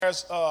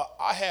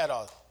I had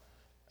I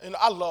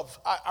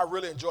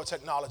really enjoy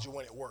technology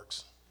when it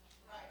works.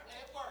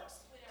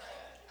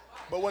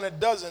 But when it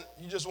doesn't,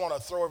 you just want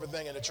to throw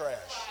everything in the trash.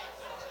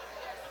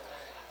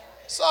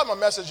 Saw my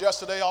message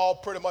yesterday, all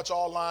pretty much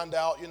all lined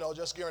out,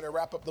 just getting to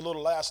wrap up the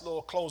last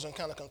little closing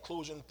kind of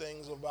conclusion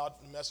things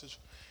about the message.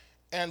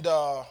 And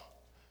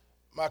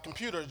my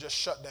computer just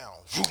shut down,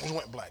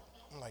 went black.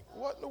 I'm like,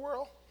 what in the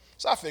world?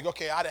 So I figured,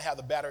 okay, I didn't have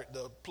it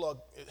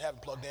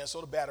hadn't plugged in, so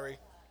the battery,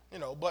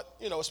 but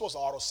it's supposed to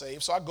auto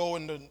save. So I go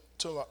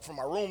from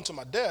my room to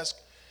my desk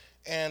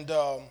and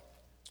go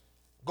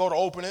to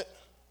open it,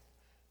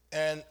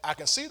 and I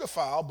can see the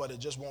file, but it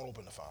just won't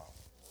open the file.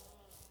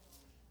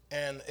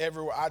 And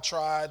everywhere I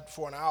tried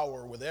for an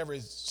hour with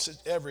every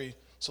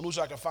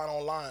solution I could find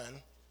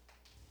online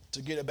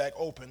to get it back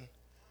open,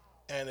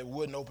 and it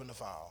wouldn't open the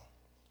file.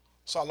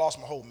 So I lost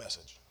my whole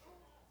message.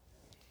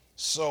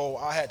 So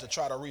I had to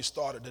try to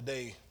restart it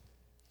today.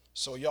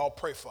 So y'all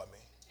pray for me.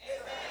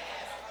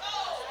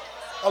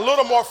 A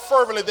little more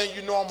fervently than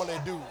you normally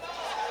do.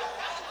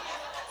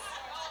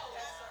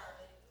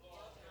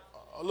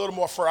 A little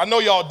more fervent. I know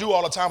y'all do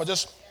all the time, but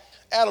just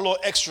add a little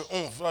extra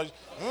oomph. Like,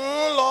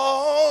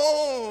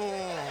 Lord,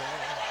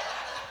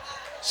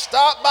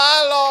 stop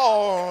by,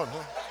 Lord.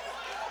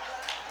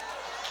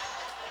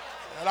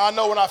 And I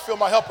know when I feel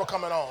my helper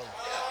coming on.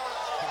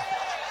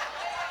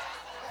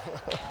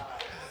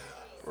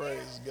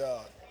 Praise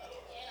God.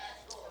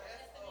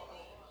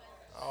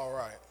 All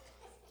right.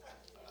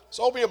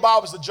 So open your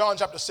Bibles to John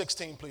chapter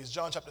 16, please.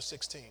 John chapter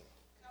 16.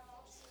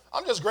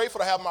 I'm just grateful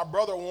to have my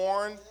brother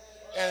Warren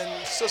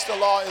and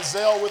sister-in-law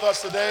Ezell with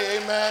us today.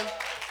 Amen.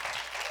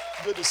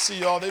 Good to see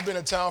y'all. They've been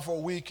in town for a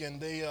week,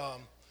 and they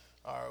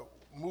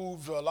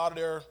moved a lot of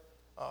their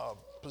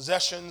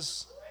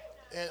possessions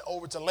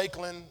over to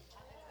Lakeland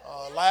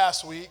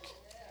last week.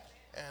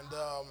 And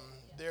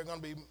they're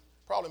going to be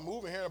probably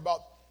moving here in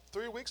about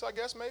 3 weeks, I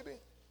guess, maybe,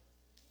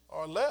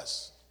 or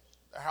less.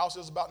 The house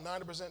is about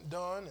 90%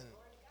 done, and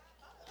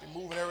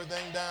they're moving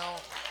everything down.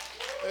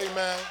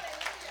 Amen.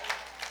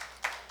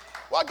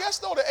 Well, I guess,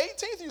 though, the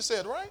 18th you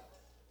said, right?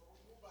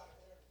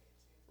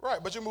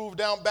 Right, but you moved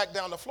back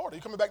down to Florida.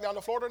 You coming back down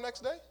to Florida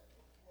next day?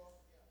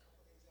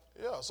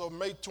 Yeah, so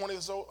May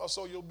 20th or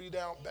so you'll be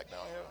back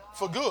down here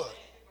for good.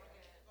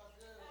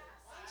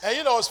 And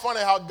it's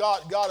funny how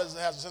God has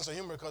a sense of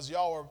humor, because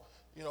y'all were,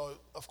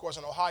 of course,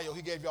 in Ohio,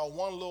 he gave y'all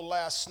one little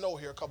last snow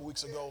here a couple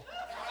weeks ago.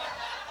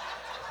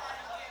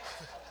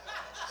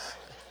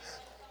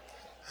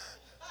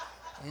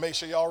 Make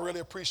sure y'all really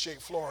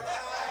appreciate Florida.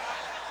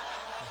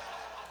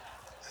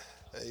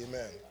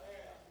 Amen.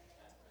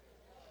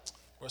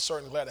 We're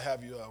certainly glad to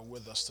have you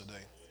with us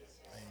today.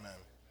 Amen.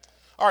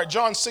 All right,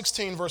 John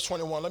 16, verse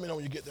 21. Let me know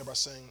when you get there by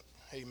saying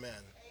amen.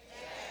 Amen.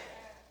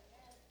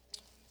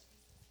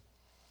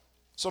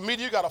 So,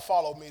 media, you got to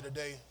follow me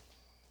today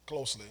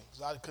closely,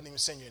 because I couldn't even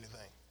send you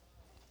anything.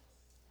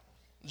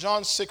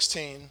 John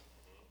 16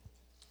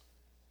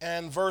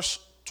 and verse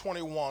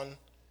 21.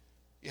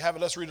 You have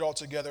it. Let's read it all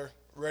together.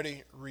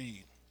 Ready?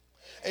 Read.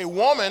 A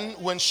woman,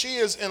 when she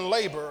is in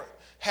labor,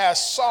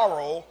 has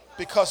sorrow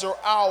because her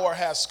hour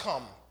has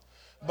come.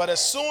 But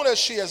as soon as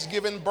she has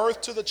given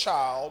birth to the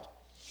child,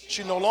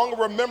 she no longer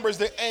remembers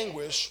the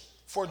anguish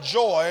for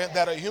joy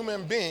that a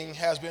human being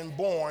has been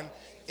born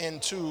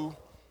into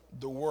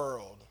the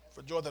world.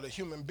 For joy that a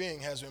human being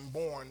has been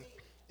born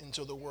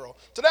into the world.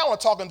 Today I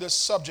want to talk on this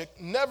subject: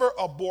 never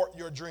abort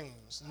your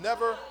dreams.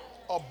 Never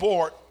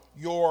abort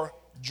your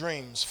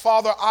dreams.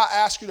 Father, I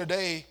ask you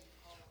today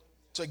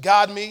to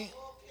guide me,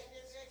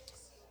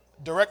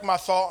 direct my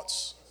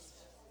thoughts,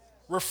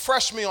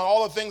 refresh me on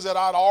all the things that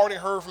I'd already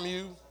heard from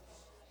you,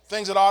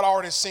 things that I'd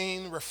already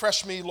seen.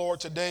 Refresh me,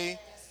 Lord, today.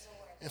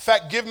 In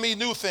fact, give me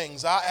new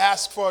things. I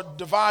ask for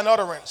divine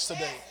utterance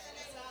today.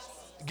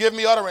 Give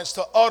me utterance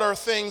to utter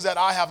things that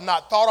I have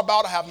not thought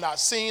about, have not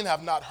seen,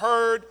 have not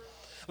heard.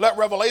 Let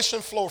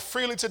revelation flow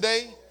freely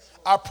today.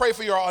 I pray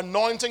for your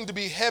anointing to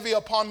be heavy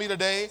upon me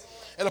today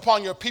and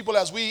upon your people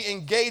as we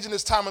engage in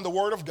this time in the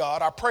Word of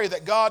God. I pray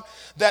that, God,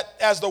 that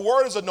as the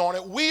Word is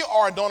anointed, we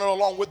are anointed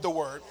along with the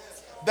Word,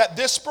 that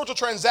this spiritual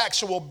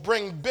transaction will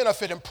bring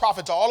benefit and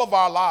profit to all of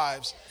our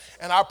lives.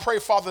 And I pray,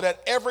 Father,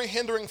 that every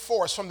hindering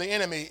force from the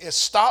enemy is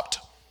stopped,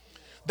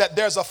 that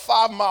there's a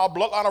 5-mile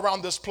bloodline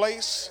around this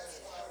place,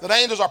 that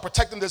angels are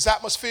protecting this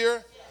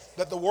atmosphere,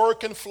 that the word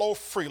can flow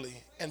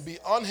freely and be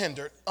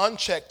unhindered,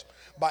 unchecked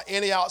by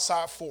any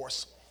outside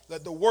force,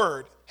 that the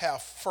word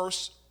have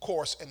first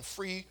course and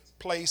free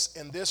place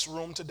in this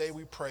room today,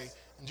 we pray.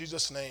 In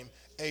Jesus' name,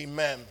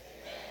 amen.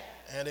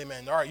 And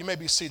amen. All right, you may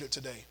be seated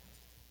today.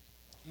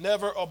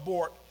 Never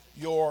abort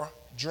your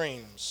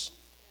dreams.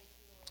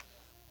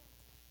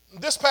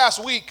 This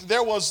past week,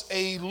 there was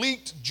a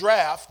leaked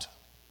draft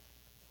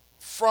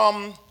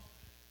from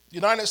the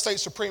United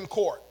States Supreme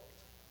Court.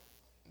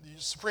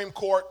 The Supreme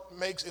Court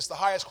it's the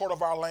highest court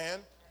of our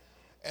land,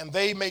 and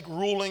they make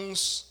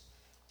rulings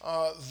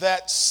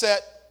that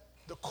set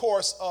the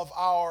course of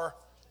our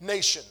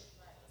nation.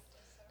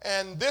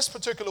 And this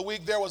particular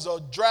week, there was a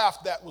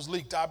draft that was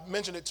leaked. I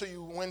mentioned it to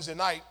you Wednesday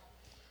night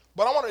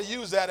But I wanted to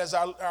use that as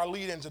our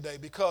lead-in today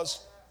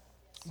because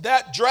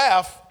that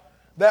draft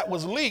that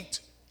was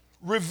leaked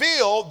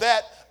revealed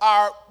that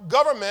our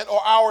government, or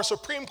our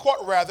Supreme Court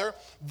rather,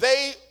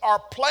 they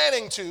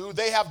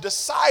have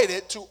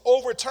decided to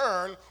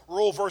overturn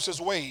Roe versus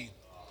Wade.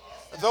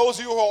 Those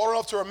of you who are old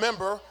enough to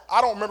remember,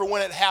 I don't remember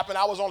when it happened.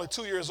 I was only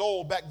 2 years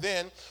old back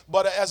then.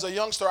 But as a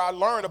youngster, I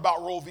learned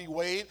about Roe v.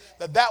 Wade,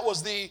 that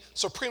was the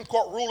Supreme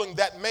Court ruling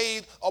that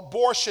made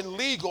abortion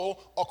legal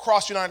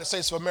across the United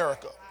States of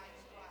America.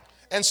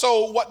 And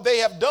so what they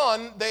have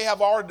done, they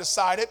have already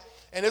decided,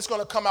 and it's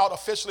going to come out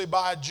officially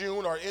by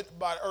June or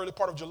by early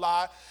part of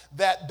July,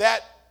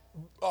 that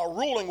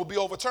ruling will be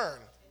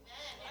overturned.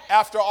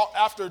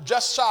 After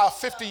just shy of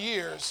 50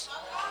 years,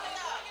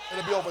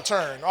 it'll be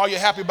overturned. Are you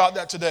happy about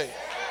that today?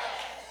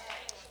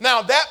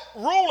 Now, that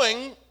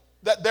ruling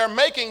that they're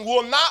making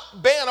will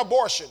not ban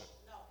abortion.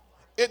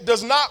 It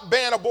does not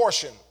ban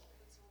abortion.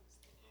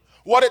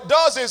 What it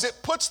does is it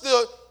puts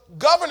the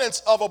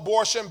governance of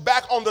abortion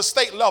back on the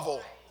state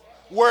level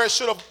where it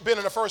should have been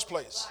in the first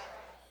place.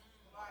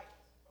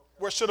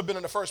 Where it should have been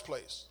in the first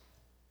place.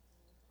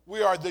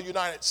 We are the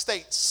United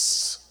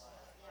States.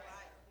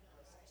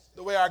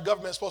 The way our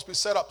government is supposed to be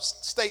set up,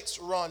 states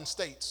run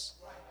states.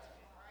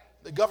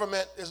 The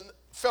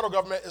federal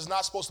government is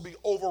not supposed to be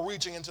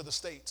overreaching into the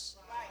states.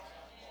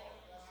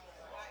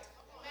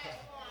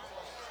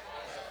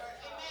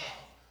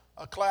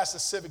 A class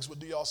of civics would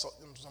do y'all some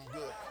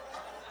good.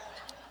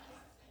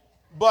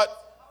 But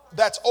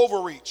that's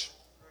overreach.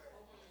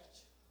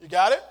 You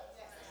got it?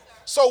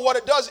 So what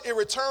it does, it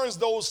returns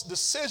those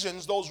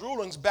decisions, those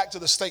rulings back to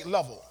the state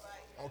level.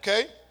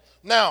 Okay?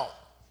 Now,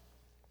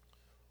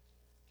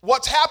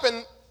 what's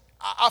happened,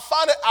 I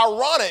find it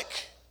ironic,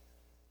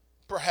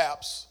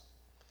 perhaps,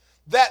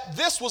 that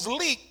this was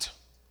leaked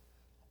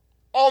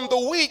on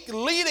the week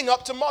leading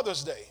up to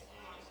Mother's Day.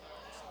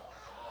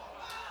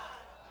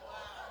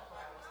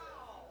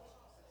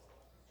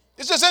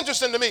 It's just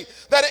interesting to me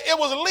that it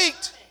was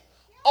leaked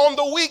on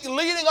the week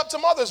leading up to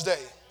Mother's Day,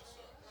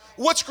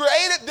 which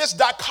created this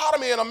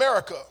dichotomy in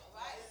America.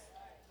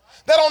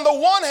 That on the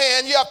one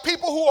hand, you have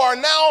people who are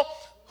now,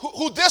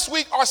 who this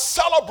week are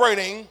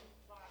celebrating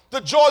the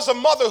joys of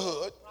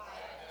motherhood.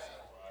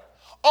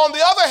 On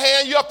the other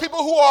hand, you have people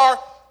who are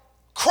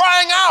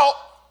crying out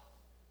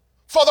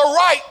for the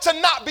right to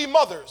not be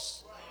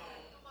mothers.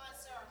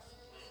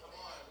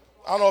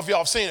 I don't know if y'all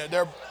have seen it.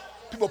 There are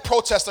people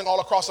protesting all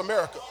across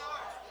America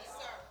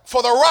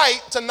for the right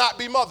to not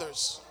be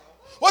mothers.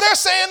 Well, they're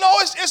saying, no,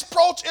 it's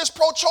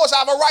pro-choice. I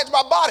have a right to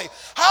my body.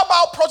 How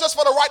about protest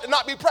for the right to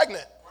not be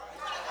pregnant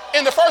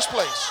in the first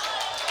place?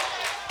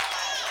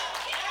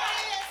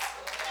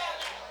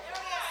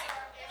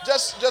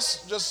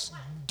 Just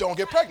don't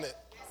get pregnant.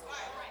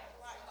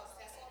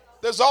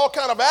 There's all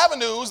kind of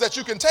avenues that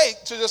you can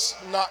take to just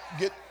not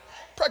get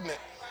pregnant.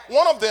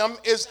 One of them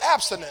is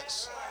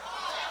abstinence.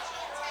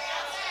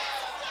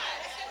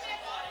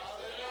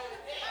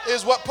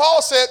 Is what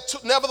Paul said,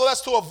 nevertheless,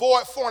 to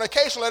avoid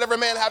fornication, let every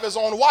man have his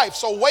own wife.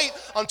 So wait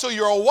until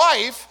you're a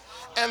wife,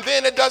 and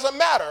then it doesn't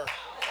matter.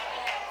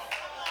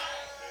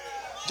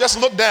 Just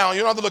look down.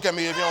 You don't have to look at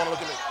me if you don't want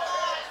to look at me.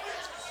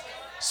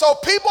 So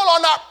people are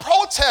not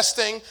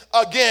protesting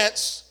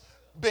against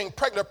being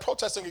pregnant. They're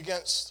protesting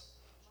against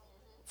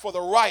for the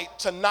right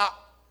to not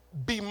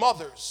be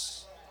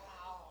mothers.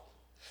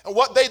 And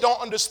what they don't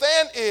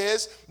understand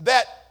is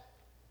that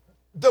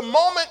the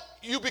moment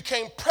you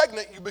became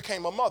pregnant, you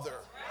became a mother.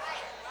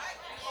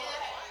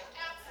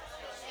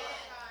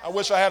 I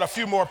wish I had a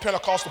few more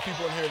Pentecostal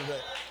people in here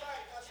today.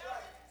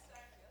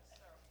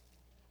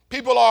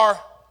 People are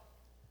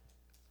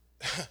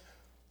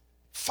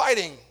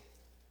fighting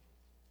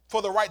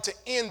for the right to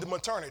end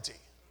maternity.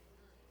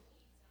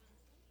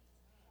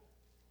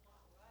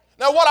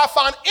 Now, what I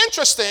find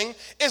interesting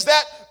is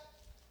that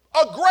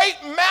a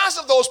great mass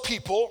of those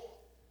people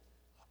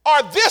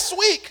are this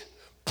week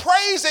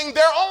praising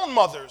their own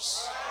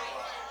mothers.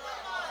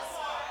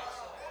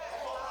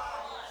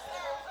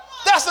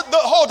 That's the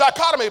whole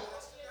dichotomy.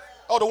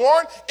 Oh, the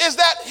Warren is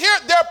that here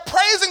they're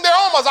praising their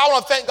own mothers. I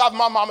want to thank God for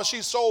my mama.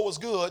 She soul was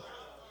good.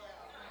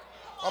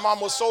 My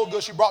mom was so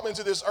good. She brought me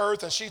into this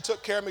earth and she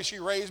took care of me. She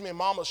raised me, and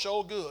mama was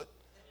so good.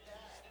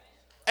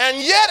 And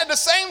yet at the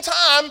same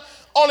time,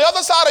 on the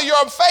other side of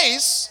your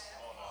face,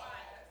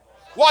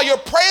 while you're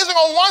praising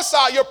on one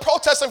side, you're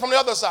protesting from the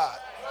other side.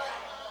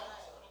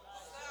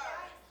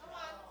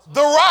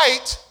 The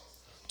right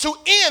to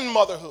end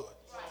motherhood.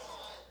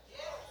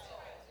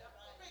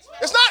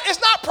 It's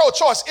not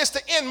pro-choice, it's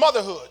to end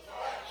motherhood.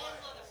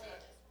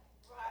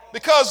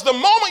 Because the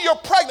moment you're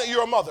pregnant,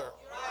 you're a mother.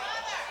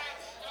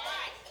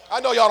 I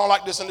know y'all don't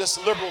like this in this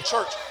liberal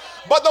church.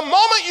 But the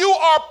moment you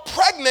are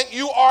pregnant,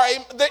 you are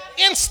the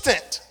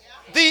instant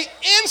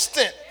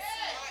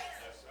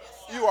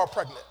you are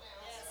pregnant.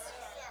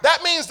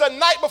 That means the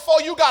night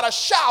before you got a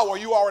shower,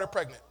 you already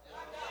pregnant.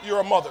 You're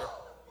a mother.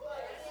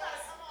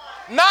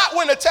 Not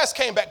when the test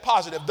came back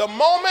positive. The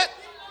moment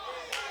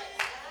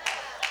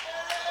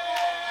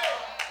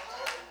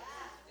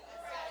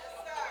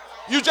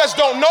you just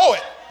don't know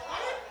it.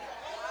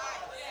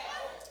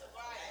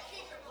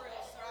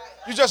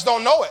 You just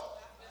don't know it.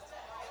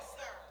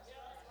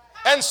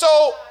 And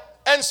so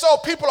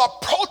people are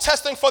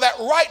protesting for that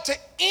right to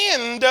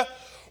end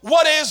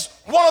what is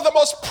one of the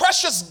most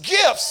precious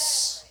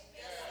gifts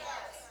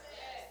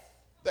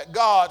that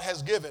God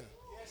has given,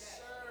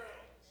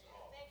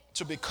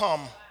 to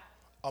become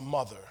a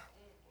mother.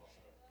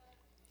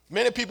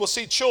 Many people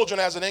see children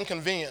as an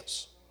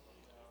inconvenience.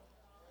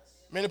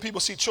 Many people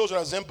see children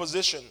as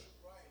imposition.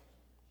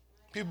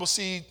 People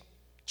see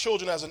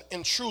children as an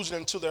intrusion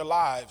into their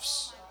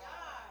lives.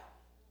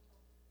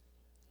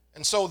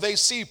 And so they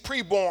see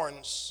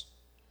preborns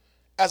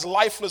as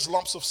lifeless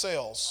lumps of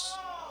cells.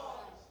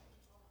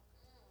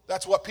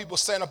 That's what people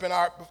stand up in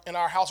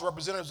our House of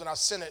Representatives and our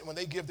Senate when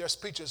they give their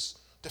speeches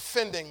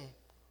defending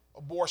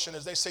abortion,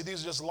 is they say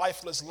these are just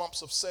lifeless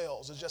lumps of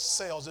cells. They're just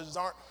cells. These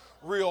aren't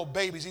real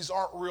babies. These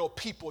aren't real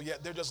people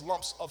yet. They're just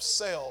lumps of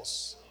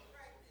cells.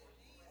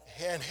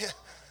 And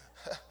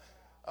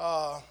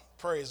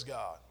praise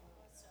God.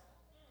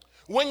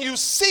 When you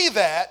see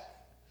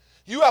that,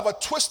 you have a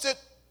twisted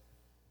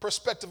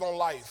perspective on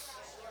life.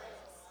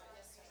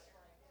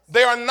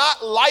 They are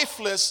not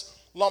lifeless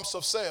lumps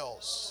of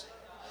cells.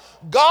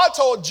 God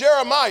told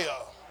Jeremiah,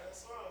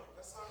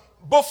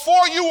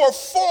 before you were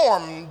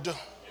formed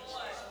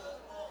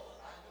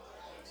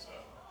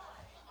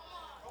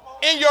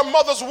in your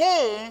mother's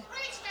womb,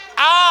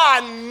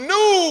 I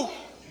knew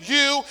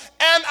you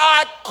and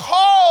I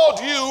called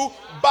you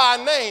by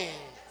name.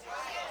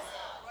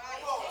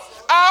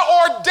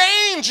 I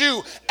ordained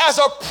you as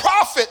a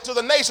prophet to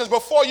the nations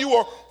before you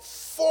were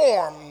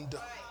formed.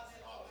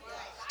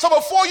 So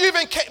before you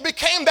even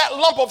became that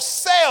lump of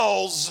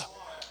cells,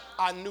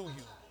 I knew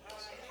you.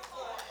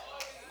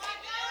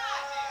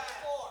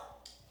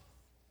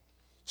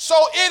 So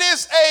it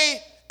is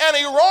an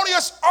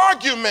erroneous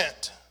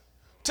argument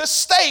to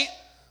state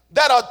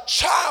that a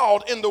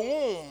child in the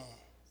womb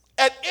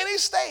at any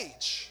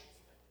stage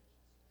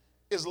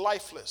is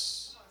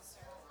lifeless.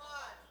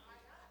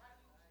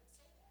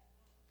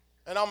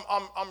 And I'm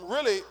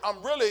really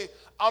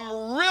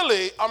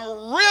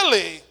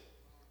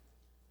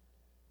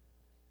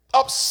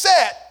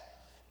upset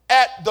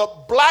at the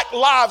Black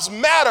Lives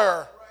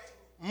Matter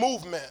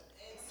movement.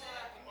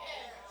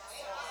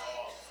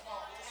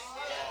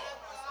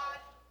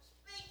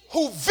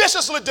 Who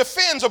viciously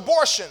defends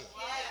abortion.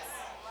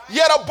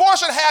 Yet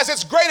abortion has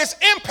its greatest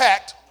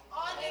impact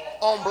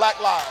on black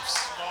lives.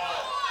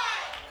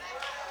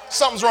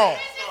 Something's wrong.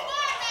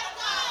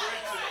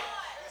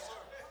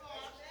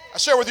 I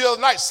shared with you the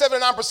other night,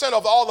 79%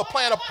 of all the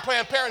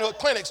Planned Parenthood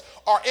clinics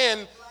are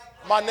in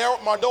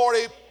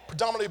minority,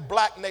 predominantly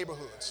black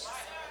neighborhoods.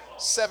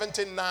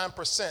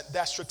 79%.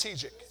 That's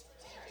strategic.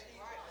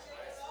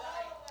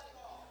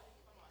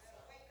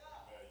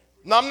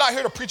 Now, I'm not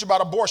here to preach about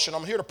abortion.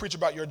 I'm here to preach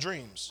about your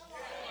dreams.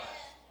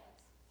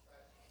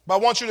 But I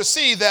want you to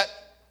see that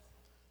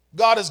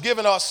God has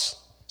given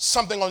us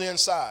something on the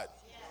inside.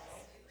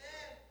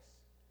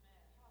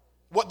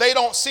 What they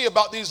don't see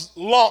about these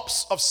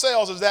lumps of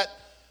cells is that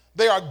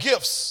they are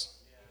gifts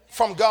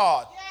from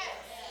God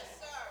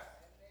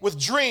with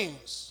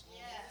dreams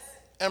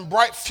and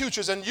bright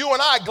futures. And you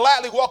and I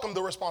gladly welcome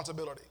the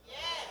responsibility.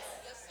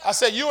 I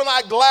said, you and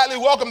I gladly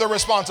welcome the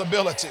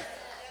responsibility.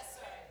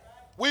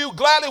 We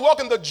gladly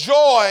welcome the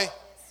joy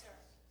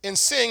in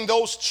seeing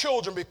those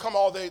children become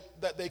all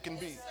that they can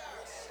be.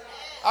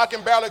 I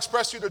can barely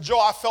express to you the joy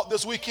I felt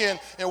this weekend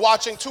in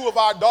watching two of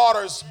our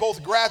daughters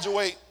both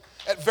graduate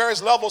at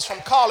various levels from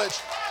college.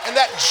 And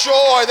that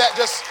joy that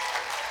just,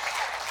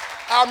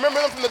 I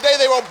remember them from the day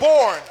they were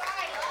born.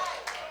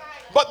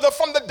 But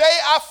from the day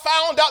I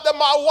found out that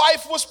my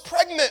wife was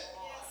pregnant,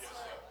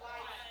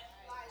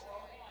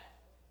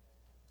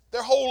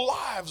 their whole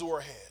lives were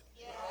ahead.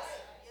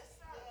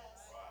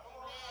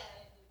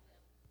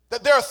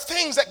 That there are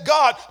things that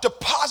God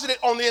deposited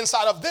on the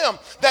inside of them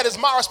that is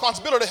my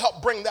responsibility to help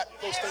bring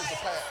those things to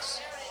pass.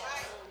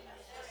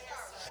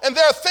 And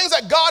there are things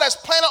that God has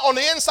planted on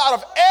the inside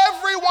of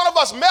every one of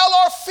us, male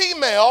or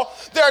female.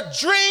 There are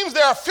dreams,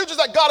 there are futures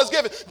that God has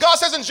given. God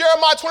says in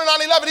Jeremiah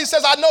 29:11, he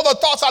says, I know the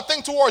thoughts I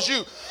think towards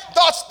you.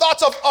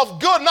 Thoughts of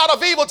good, not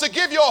of evil, to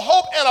give you a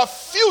hope and a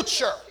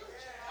future.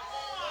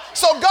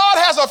 So God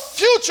has a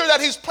future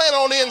that he's planted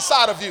on the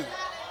inside of you.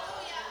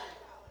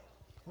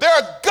 There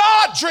are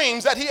God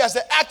dreams that he has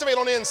to activate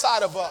on the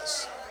inside of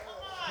us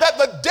that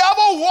the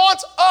devil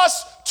wants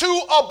us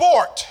to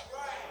abort.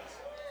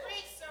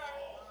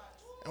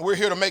 And we're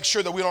here to make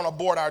sure that we don't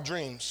abort our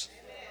dreams.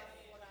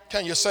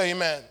 Can you say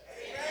amen?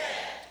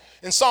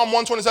 In Psalm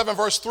 127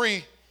 verse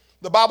 3,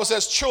 the Bible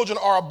says children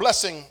are a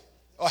blessing,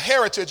 a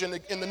heritage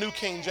in the New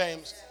King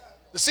James.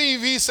 The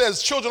CEV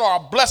says children are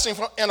a blessing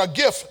and a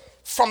gift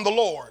from the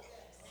Lord.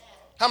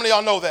 How many of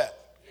y'all know that?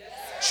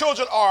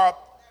 Children are,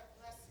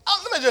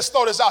 let me just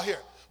throw this out here.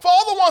 For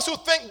all the ones who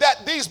think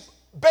that these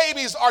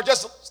babies are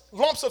just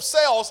lumps of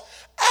cells,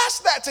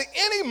 ask that to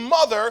any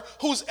mother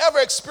who's ever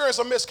experienced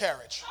a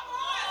miscarriage.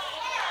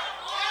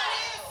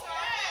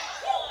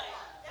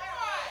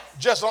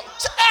 Just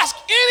ask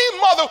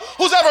any mother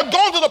who's ever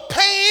gone through the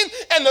pain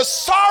and the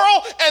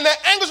sorrow and the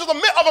anguish of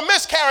a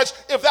miscarriage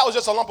if that was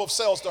just a lump of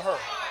cells to her.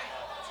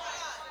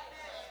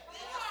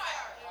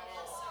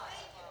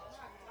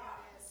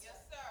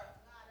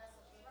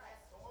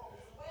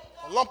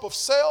 A lump of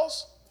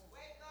cells.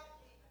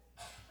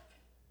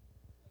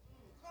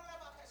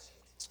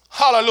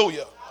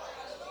 Hallelujah.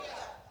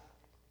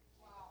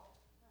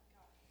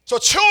 So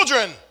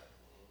children,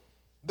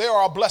 they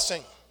are a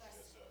blessing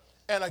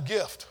and a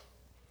gift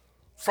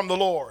from the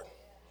Lord.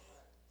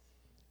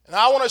 And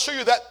I want to show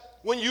you that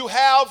when you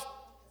have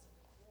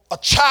a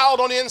child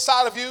on the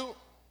inside of you,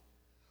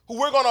 who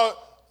we're going to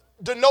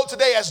denote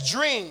today as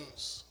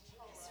dreams,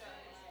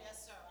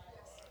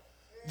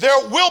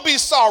 there will be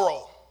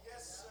sorrow.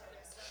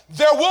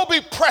 There will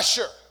be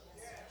pressure.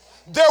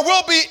 There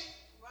will be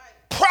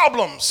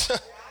problems.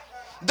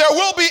 There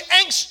will be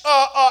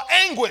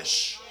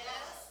anguish.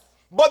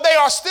 But they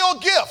are still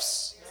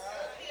gifts.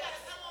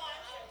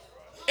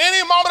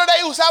 Any mama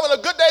today who's having a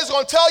good day is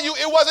going to tell you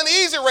it wasn't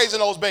easy raising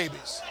those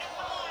babies.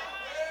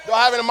 Do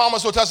I have any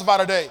mamas who will testify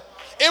today?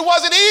 It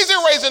wasn't easy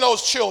raising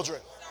those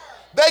children.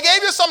 They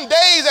gave you some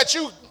days that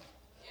you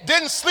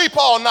didn't sleep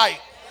all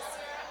night.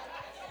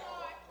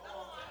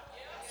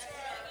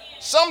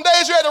 Some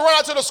days you had to run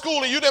out to the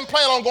school and you didn't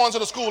plan on going to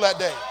the school that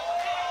day.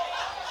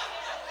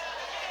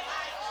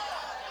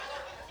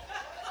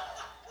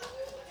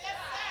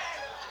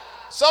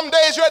 Some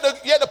days you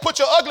had to put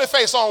your ugly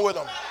face on with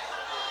them.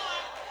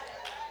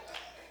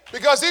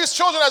 Because these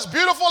children, as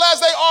beautiful as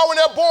they are when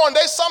they're born,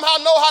 they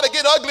somehow know how to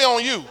get ugly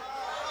on you.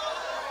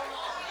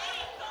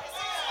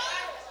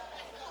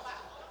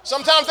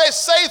 Sometimes they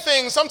say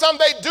things, sometimes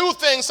they do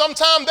things,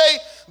 sometimes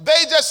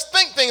they just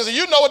think things and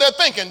you know what they're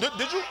thinking.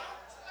 Did you?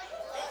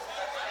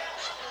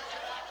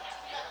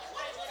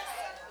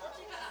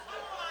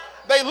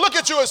 They look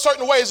at you in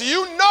certain ways and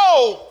you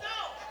know.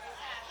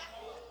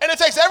 And it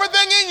takes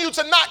everything in you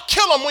to not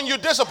kill them when you're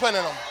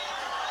disciplining them.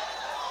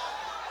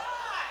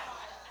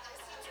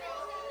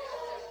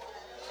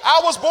 I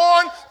was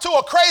born to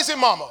a crazy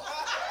mama.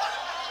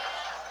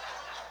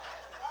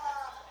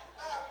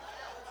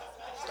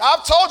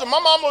 I've told you, my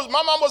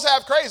mom was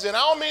half crazy, and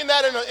I don't mean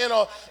that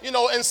in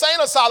a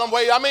insane asylum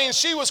way. I mean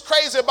she was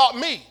crazy about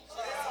me,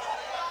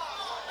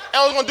 and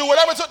I was going to do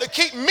whatever it took to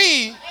keep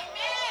me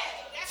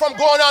from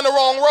going down the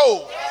wrong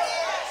road.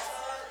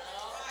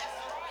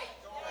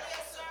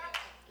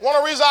 One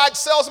of the reasons I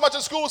excelled so much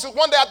in school is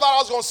one day I thought I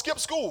was going to skip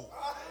school.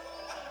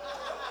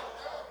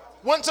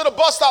 Went to the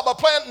bus stop, but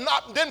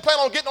didn't plan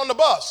on getting on the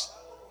bus.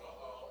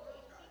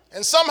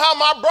 And somehow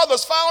my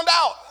brothers found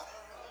out.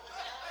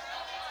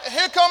 And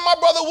here come my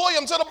brother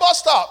William to the bus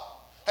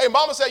stop. Hey,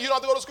 mama said you don't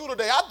have to go to school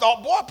today. I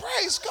thought, boy,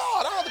 praise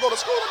God, I don't have to go to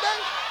school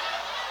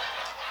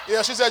today.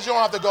 Yeah, she said you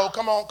don't have to go.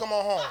 Come on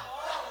home.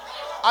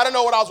 I didn't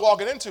know what I was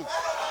walking into.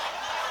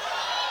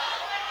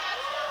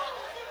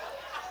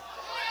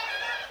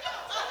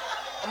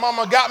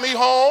 Mama got me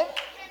home,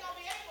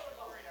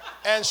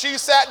 and she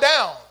sat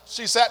down.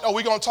 She said, "Oh,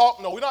 we gonna talk?"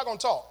 No, we're not gonna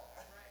talk.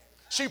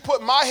 She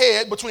put my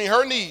head between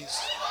her knees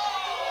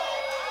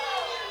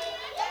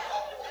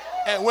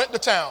and went to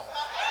town.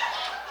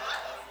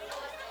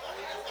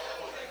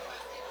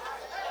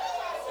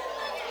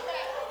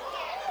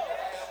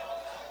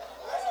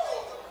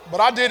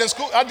 But I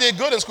did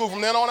good in school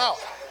from then on out.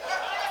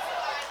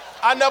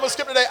 I never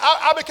skipped a day.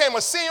 I became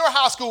a senior in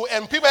high school,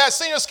 and people had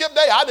senior skip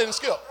day. I didn't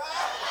skip.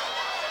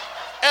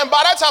 And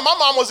by that time, my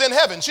mom was in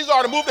heaven. She's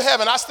already moved to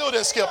heaven. I still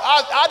didn't skip.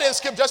 I didn't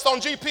skip just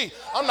on GP.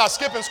 I'm not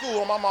skipping school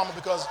on my mama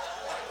because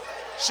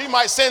she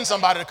might send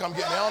somebody to come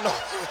get me. I don't know.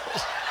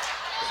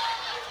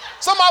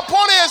 So my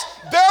point is,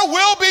 there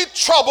will be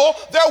trouble.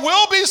 There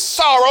will be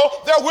sorrow.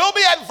 There will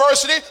be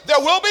adversity. There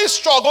will be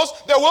struggles.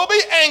 There will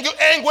be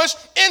anguish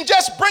in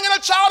just bringing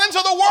a child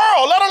into the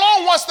world, let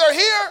alone once they're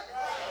here.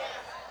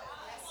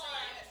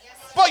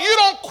 But you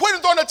don't quit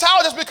and throw in the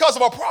towel just because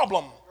of a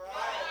problem.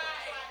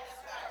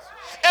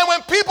 And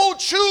when people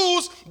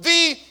choose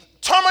the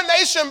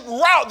termination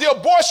route, the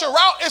abortion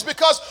route, is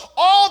because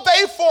all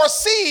they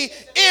foresee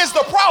is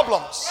the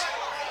problems.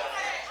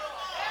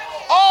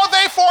 All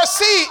they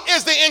foresee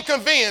is the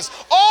inconvenience.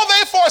 All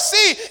they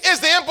foresee is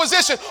the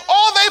imposition.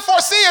 All they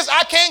foresee is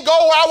I can't go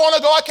where I want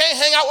to go. I can't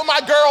hang out with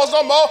my girls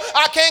no more.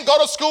 I can't go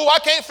to school. I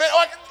can't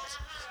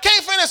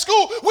finish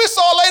school. We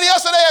saw a lady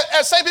yesterday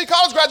at St. Pete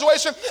College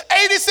graduation,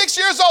 86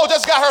 years old,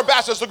 just got her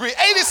bachelor's degree.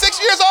 86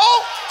 years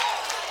old?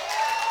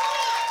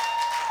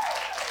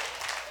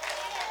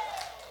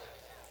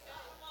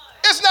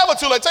 It's never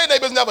too late. Tell your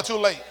neighbor it's never too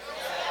late.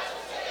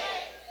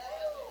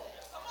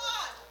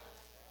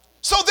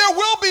 So there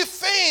will be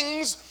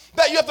things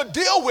that you have to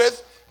deal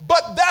with,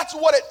 but that's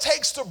what it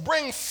takes to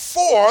bring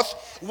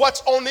forth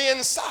what's on the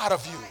inside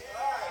of you.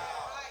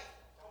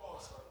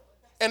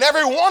 And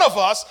every one of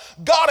us,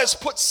 God has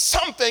put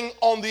something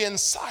on the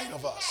inside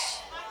of us.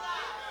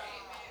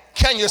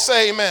 Can you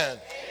say amen?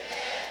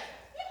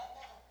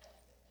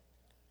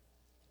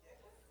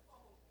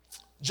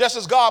 Just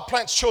as God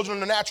plants children in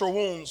the natural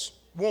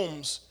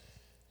wombs,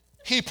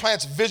 he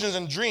plants visions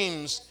and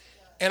dreams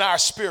in our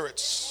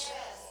spirits.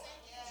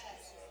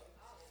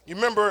 You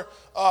remember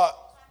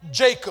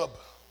Jacob.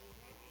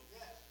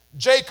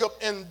 Jacob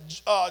in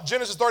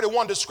Genesis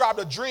 31 described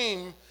a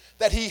dream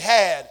that he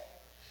had.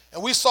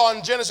 And we saw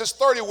in Genesis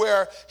 30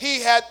 where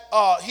he had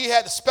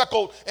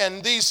speckled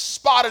and these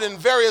spotted and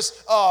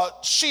various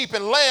sheep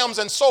and lambs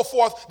and so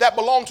forth that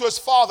belonged to his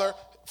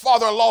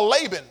father-in-law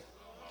Laban.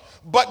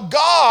 But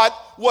God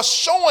was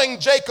showing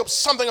Jacob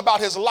something about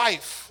his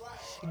life.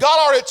 God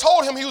already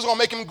told him he was going to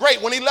make him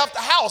great when he left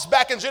the house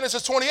back in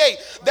Genesis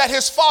 28, that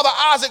his father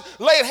Isaac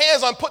laid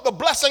hands on, put the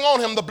blessing on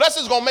him. The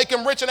blessing is going to make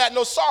him rich and had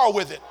no sorrow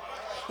with it.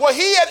 Well,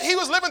 he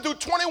was living through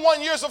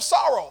 21 years of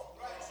sorrow.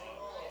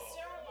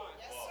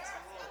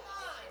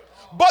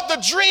 But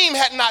the dream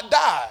had not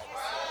died.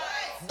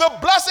 The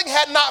blessing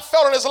had not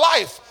fell in his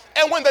life.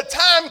 And when the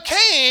time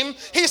came,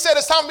 he said,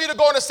 it's time for me to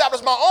go and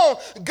establish my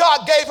own.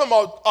 God gave him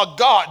a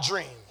God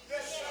dream.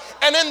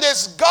 And in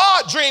this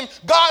God dream,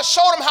 God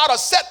showed him how to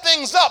set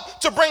things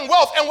up to bring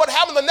wealth. And what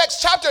happened in the next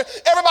chapter,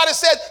 everybody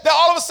said that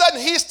all of a sudden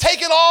he's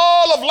taken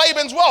all of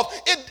Laban's wealth.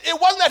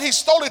 It wasn't that he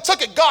stole it,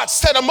 took it. God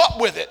set him up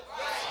with it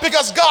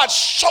because God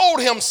showed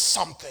him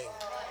something.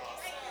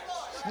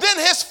 Then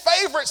his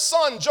favorite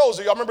son,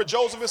 Joseph. Y'all remember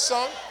Joseph, his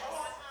son?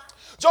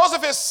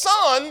 Joseph, his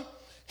son,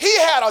 he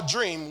had a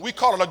dream. We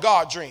call it a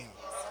God dream.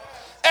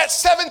 At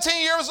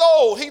 17 years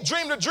old, he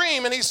dreamed a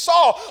dream and he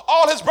saw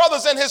all his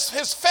brothers and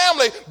his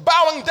family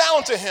bowing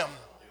down to him.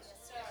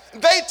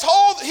 He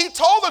told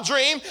the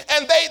dream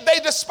and they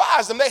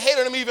despised him. They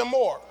hated him even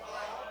more.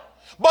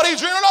 But he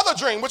dreamed another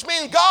dream, which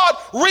means God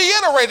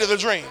reiterated the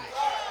dream.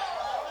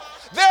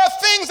 There are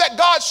things that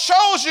God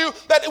shows you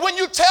that when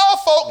you tell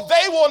folk,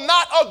 they will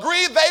not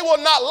agree, they will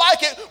not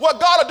like it.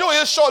 What God will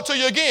do is show it to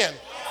you again.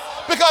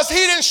 Because he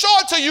didn't show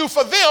it to you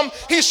for them,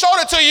 he showed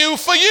it to you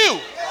for you.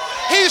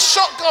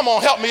 Come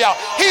on, help me out.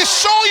 He's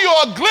showing you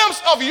a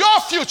glimpse of your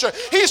future.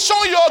 He's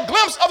showing you a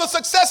glimpse of the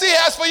success he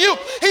has for you.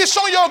 He's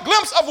showing you a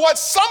glimpse of what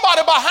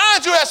somebody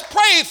behind you has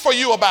prayed for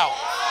you about.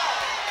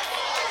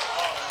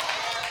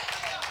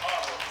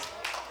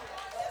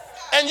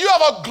 And you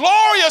have a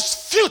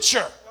glorious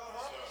future.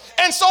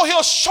 And so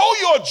he'll show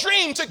you a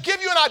dream to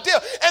give you an idea.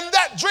 And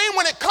that dream,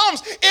 when it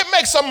comes, it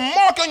makes a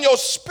mark on your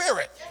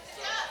spirit.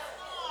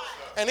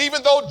 And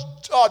even though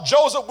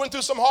Joseph went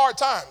through some hard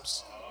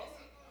times,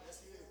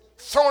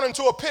 thrown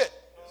into a pit,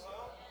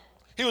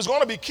 he was going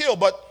to be killed,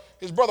 but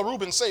his brother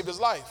Reuben saved his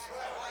life.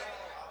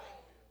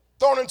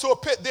 Thrown into a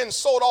pit, then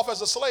sold off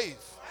as a slave.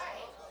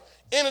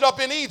 Ended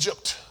up in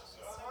Egypt.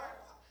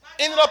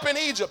 In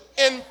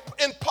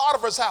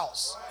Potiphar's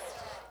house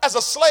as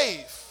a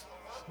slave.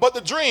 But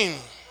the dream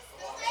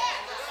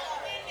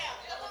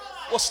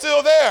was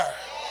still there.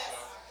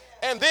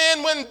 And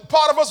then when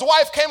Potiphar's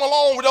wife came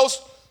along with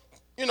those,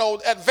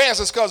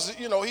 advances, because,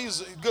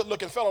 he's a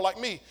good-looking fellow like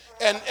me,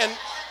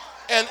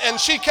 and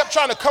she kept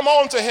trying to come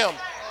on to him.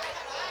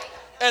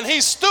 And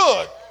he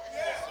stood.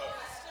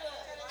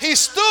 He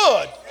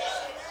stood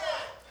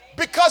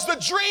because the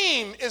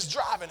dream is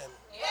driving him.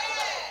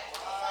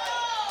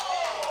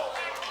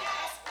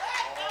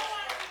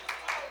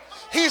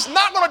 He's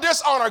not going to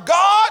dishonor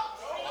God,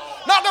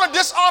 not going to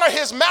dishonor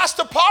his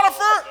master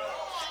Potiphar,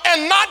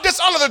 and not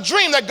dishonor the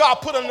dream that God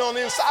put on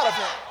the inside of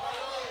him.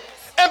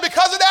 And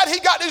because of that, he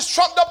got these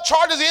trumped up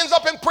charges. He ends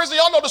up in prison.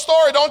 Y'all know the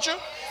story, don't you?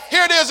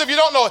 Here it is if you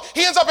don't know it.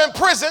 He ends up in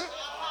prison.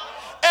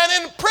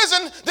 And in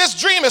prison, this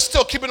dream is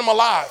still keeping him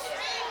alive.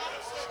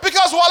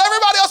 Because while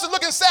everybody else is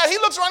looking sad, he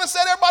looks around and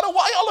said, everybody,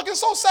 why y'all looking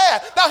so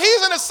sad? Now,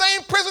 he's in the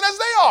same prison as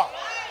they are.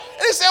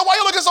 And he said, why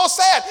you looking so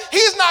sad?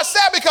 He's not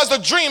sad because the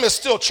dream is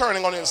still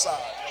churning on the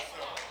inside.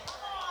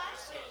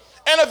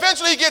 And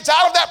eventually he gets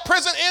out of that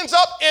prison, ends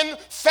up in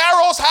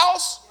Pharaoh's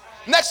house,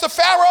 next to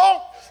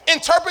Pharaoh,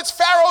 interprets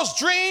Pharaoh's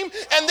dream,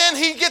 and then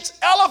he gets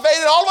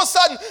elevated. All of a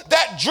sudden,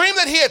 that dream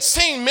that he had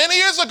seen many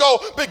years ago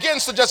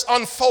begins to just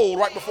unfold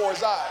right before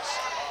his eyes.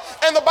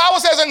 And the Bible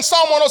says in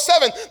Psalm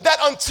 107 that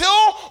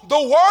until the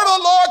word of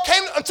the Lord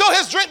came, until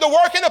his dream, the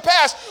word came to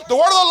pass, the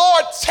word of the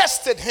Lord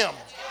tested him.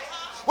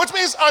 Which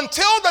means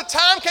until the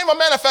time came of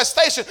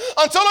manifestation,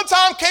 until the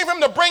time came for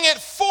him to bring it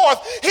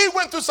forth, he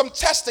went through some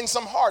testing,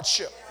 some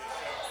hardship.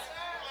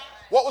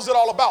 What was it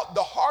all about?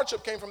 The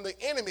hardship came from the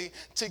enemy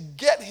to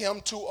get him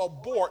to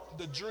abort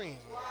the dream.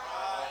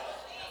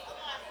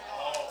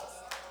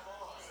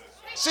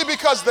 See,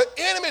 because the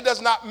enemy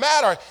does not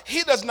matter.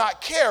 He does not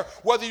care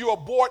whether you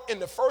abort in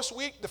the first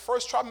week, the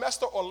first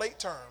trimester, or late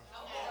term.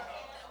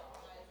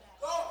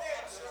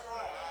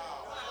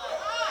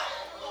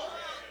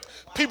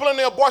 People in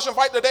the abortion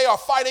fight today are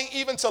fighting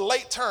even to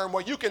late term,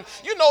 where you can,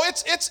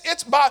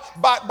 it's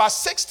by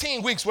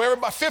 16 weeks, where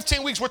by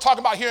 15 weeks we're talking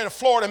about here in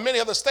Florida and many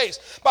other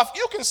states. But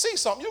you can see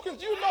something,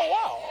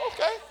 wow,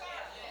 okay,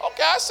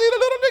 I see the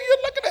little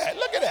nigga.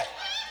 Look at that.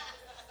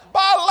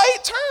 By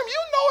late term,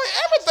 you know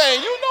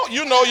everything.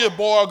 You know your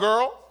boy or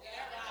girl.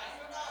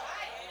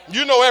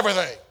 You know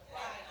everything.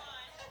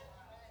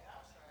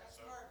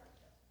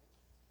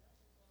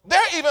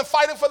 They're even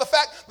fighting for the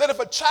fact that if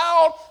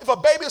a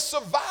baby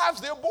survives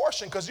the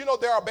abortion, because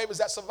there are babies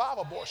that survive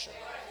abortion,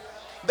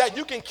 that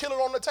you can kill it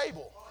on the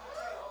table.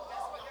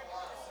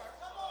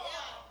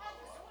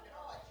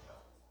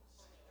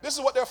 This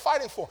is what they're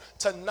fighting for,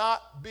 to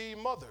not be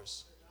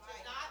mothers.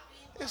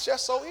 It's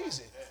just so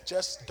easy.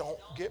 Just don't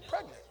get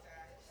pregnant.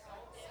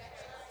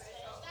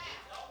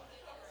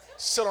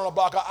 Sit on a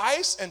block of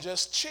ice and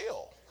just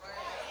chill.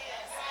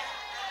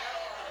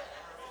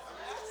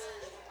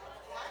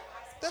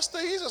 That's the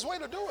easiest way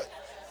to do it.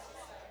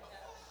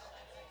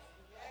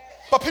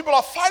 But people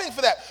are fighting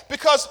for that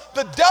because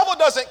the devil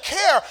doesn't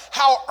care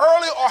how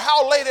early or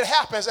how late it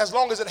happens as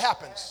long as it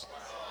happens.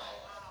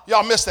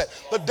 Y'all missed that.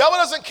 The devil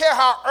doesn't care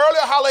how early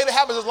or how late it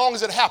happens as long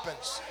as it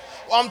happens.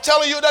 Well, I'm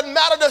telling you, it doesn't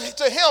matter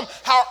to him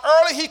how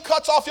early he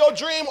cuts off your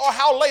dream or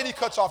how late he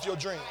cuts off your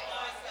dream.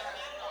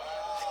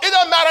 It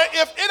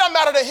doesn't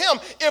matter to him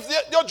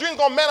if your dream's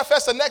going to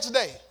manifest the next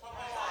day.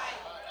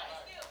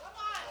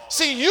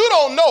 See, you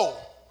don't know.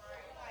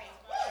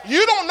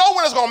 You don't know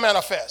when it's going to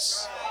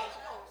manifest.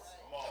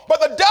 But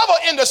the devil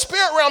in the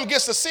spirit realm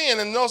gets to seeing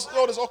and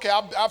notice, okay,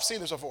 I've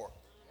seen this before.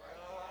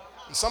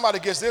 And somebody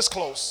gets this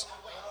close.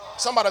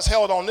 Somebody's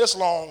held on this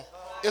long.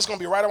 It's going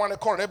to be right around the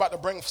corner. They're about to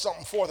bring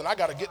something forth, and I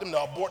got to get them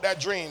to abort that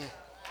dream.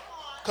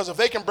 Because if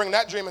they can bring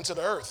that dream into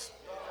the earth,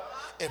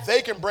 if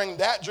they can bring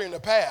that dream to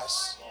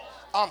pass,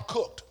 I'm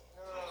cooked.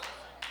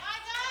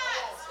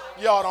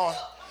 Y'all don't.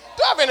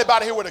 Do I have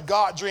anybody here with a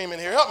God dream in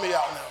here? Help me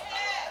out now.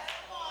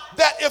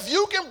 That if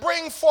you can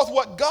bring forth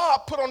what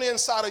God put on the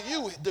inside of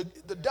you,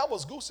 the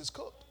devil's goose is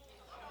cooked.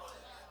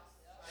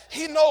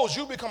 He knows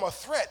you become a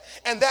threat,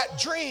 and that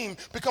dream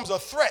becomes a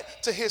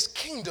threat to his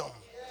kingdom.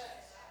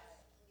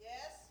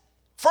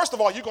 First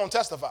of all, you're going to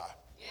testify.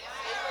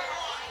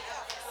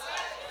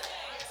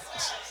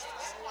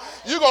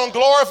 You're going to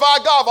glorify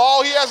God for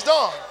all he has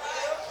done.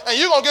 And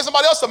you're going to get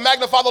somebody else to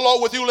magnify the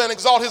Lord with you and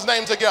exalt his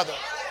name together.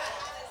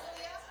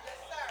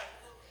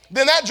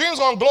 Then that dream's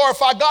going to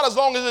glorify God as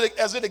long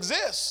as it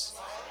exists.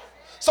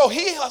 So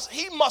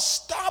he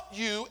must stop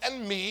you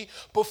and me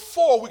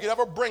before we can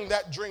ever bring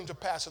that dream to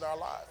pass in our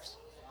lives.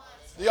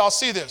 Do y'all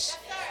see this?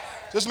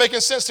 This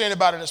making sense to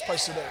anybody in this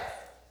place today?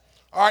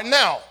 All right,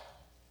 now,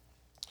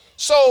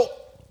 so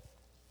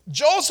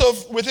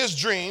Joseph with his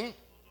dream,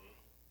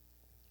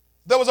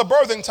 there was a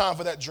birthing time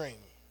for that dream.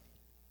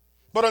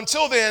 But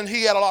until then,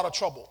 he had a lot of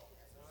trouble.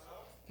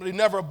 But he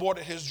never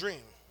aborted his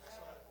dream.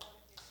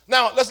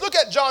 Now, let's look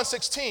at John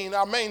 16,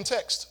 our main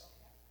text.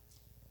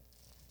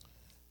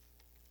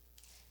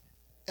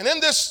 And in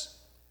this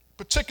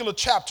particular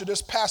chapter,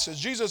 this passage,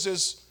 Jesus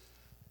is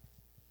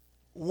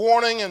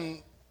warning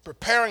and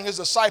preparing his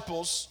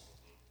disciples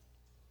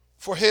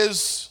for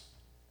his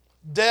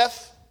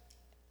death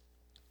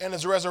and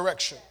his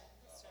resurrection.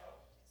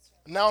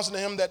 Announcing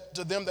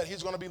to them that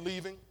he's going to be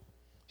leaving.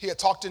 He had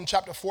talked in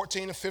chapter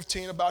 14 and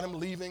 15 about him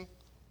leaving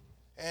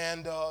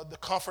and the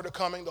Comforter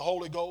coming, the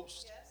Holy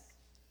Ghost. Yes.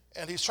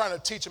 And he's trying to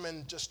teach them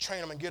and just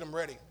train them and get them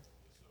ready.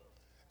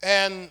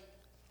 And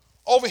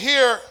over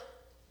here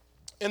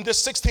in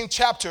this 16th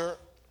chapter,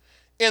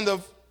 I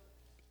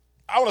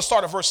want to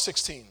start at verse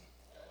 16.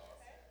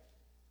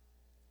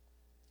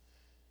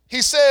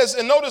 He says,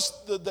 and notice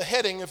the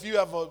heading, if you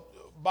have a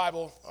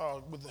Bible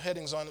with the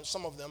headings on it,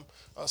 some of them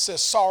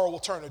says sorrow will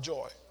turn to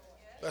joy.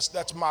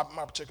 That's my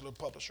particular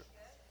publisher.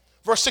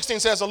 Verse 16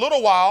 says, a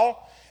little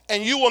while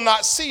and you will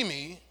not see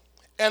me,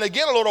 and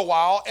again a little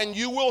while and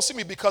you will see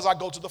me because I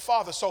go to the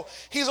Father. So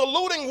he's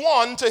alluding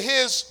one to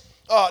his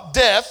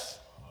death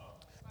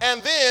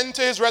and then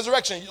to his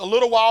resurrection. A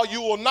little while you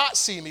will not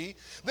see me,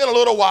 then a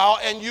little while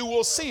and you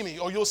will see me,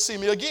 or you'll see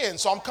me again.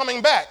 So I'm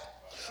coming back.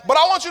 But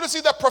I want you to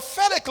see that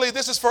prophetically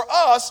this is for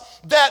us,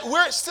 that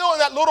we're still in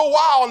that little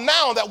while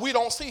now that we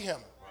don't see him.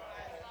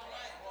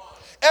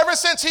 Ever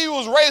since he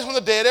was raised from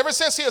the dead, ever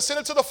since he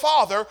ascended to the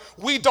Father,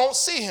 we don't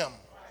see him.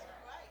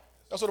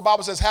 That's what the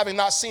Bible says, having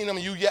not seen him,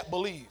 you yet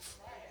believe.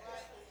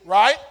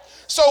 Right?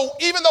 So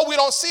even though we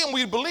don't see him,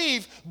 we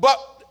believe, but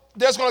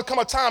there's going to come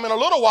a time in a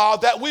little while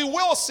that we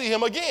will see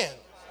him again.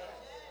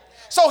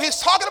 So he's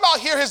talking about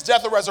here his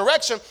death and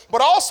resurrection,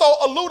 but also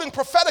alluding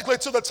prophetically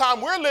to the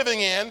time we're living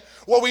in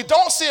where we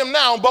don't see him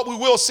now, but we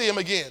will see him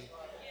again.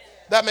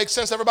 That makes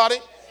sense, everybody?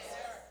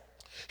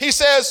 He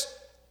says,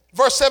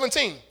 verse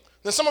 17,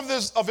 then some of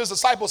his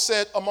disciples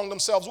said among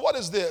themselves, what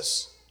is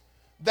this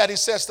that he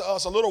says to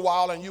us, a little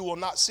while and you will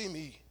not see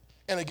me,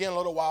 and again a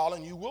little while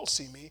and you will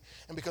see me,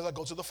 and because I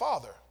go to the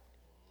Father.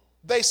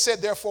 They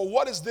said, therefore,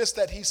 what is this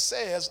that he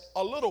says,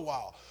 a little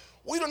while?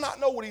 We do not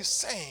know what he's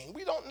saying.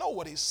 We don't know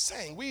what he's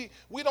saying. We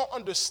don't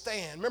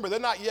understand. Remember, they're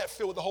not yet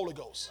filled with the Holy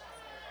Ghost.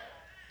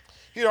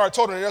 He already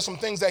told them there's some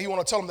things that he want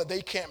to tell them that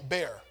they can't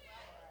bear.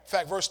 In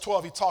fact, verse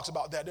 12, he talks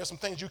about that. There's some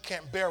things you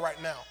can't bear right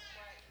now.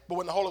 But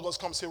when the Holy Ghost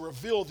comes, he'll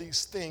reveal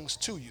these things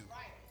to you.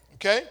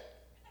 Okay?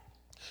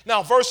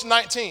 Now, verse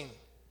 19.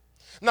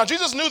 Now,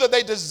 Jesus knew that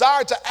they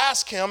desired to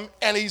ask him,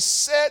 and he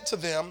said to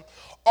them,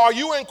 are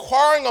you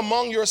inquiring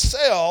among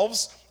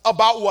yourselves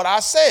about what I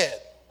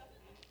said?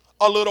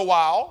 A little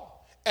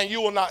while, and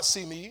you will not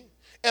see me,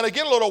 and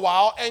again a little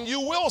while, and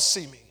you will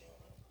see me.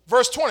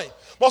 Verse 20,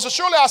 most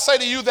assuredly I say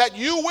to you that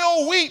you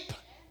will weep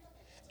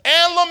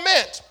and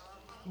lament,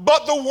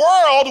 but the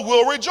world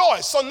will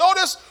rejoice. So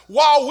notice,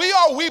 while we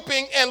are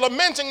weeping and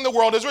lamenting, the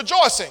world is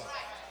rejoicing.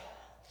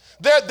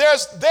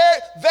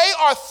 They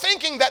are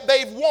thinking that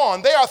they've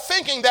won. They are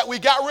thinking that we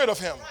got rid of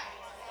him.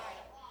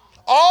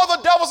 All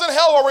the devils in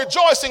hell were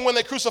rejoicing when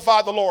they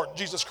crucified the Lord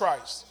Jesus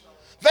Christ.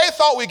 They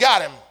thought we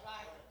got him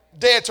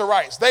dead to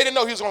rights. They didn't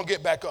know he was going to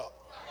get back up.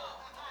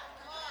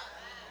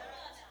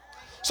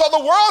 So the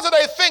world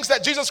today thinks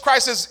that Jesus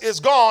Christ is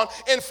gone.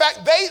 In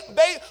fact,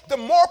 the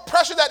more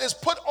pressure that is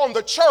put on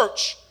the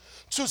church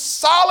to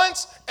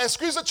silence and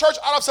squeeze the church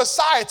out of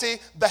society,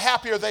 the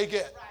happier they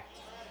get.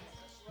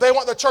 They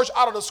want the church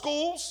out of the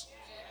schools.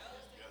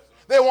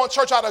 They want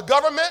church out of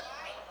government.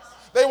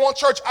 They want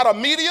church out of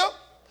media.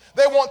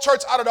 They want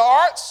church out of the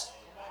arts.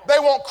 They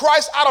want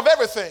Christ out of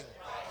everything.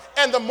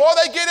 And the more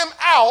they get him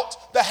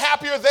out, the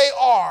happier they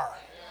are.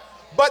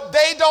 But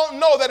they don't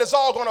know that it's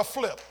all going to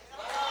flip.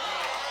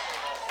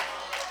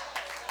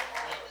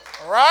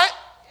 All right?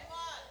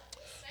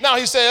 Now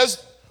he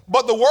says,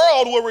 but the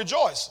world will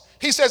rejoice.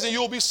 He says, and you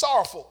will be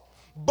sorrowful.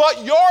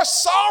 But your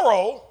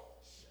sorrow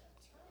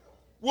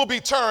will be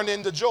turned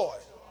into joy.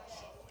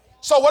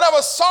 So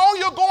whatever sorrow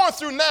you're going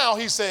through now,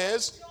 he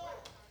says,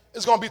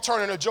 is going to be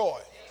turned into joy.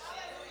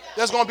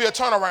 There's going to be a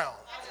turnaround.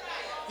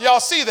 Y'all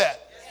see that?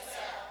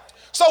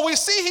 So we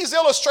see he's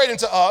illustrating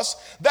to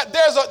us that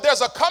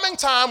there's a coming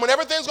time when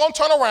everything's going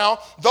to turn around.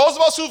 Those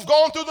of us who've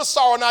gone through the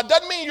sorrow, now it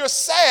doesn't mean you're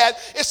sad.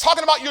 It's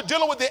talking about you're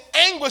dealing with the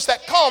anguish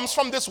that comes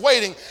from this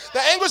waiting,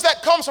 the anguish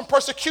that comes from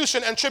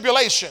persecution and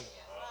tribulation.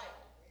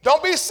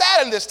 Don't be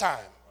sad in this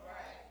time.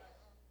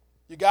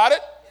 You got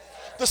it?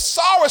 The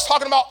sorrow is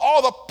talking about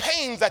all the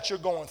pains that you're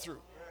going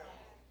through,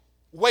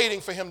 waiting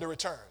for him to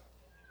return.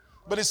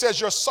 But he says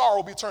your sorrow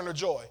will be turned to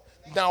joy.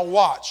 Now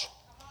watch.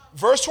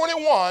 Verse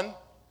 21.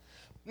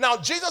 Now,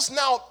 Jesus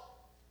now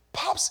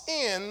pops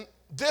in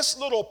this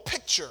little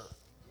picture.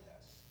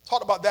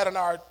 Talked about that in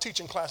our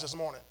teaching class this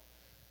morning.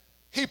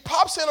 He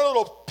pops in a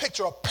little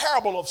picture, a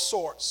parable of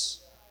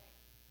sorts,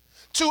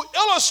 to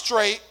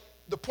illustrate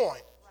the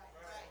point.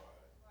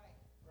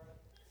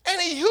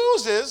 And he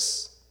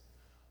uses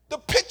the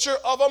picture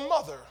of a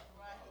mother.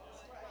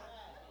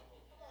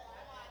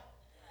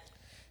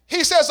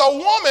 He says a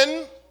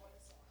woman,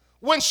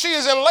 when she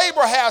is in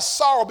labor, has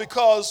sorrow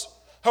because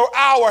her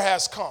hour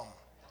has come.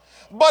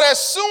 But as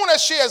soon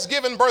as she has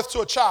given birth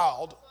to a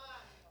child,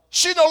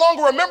 she no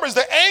longer remembers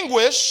the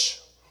anguish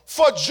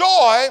for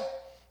joy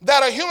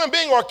that a human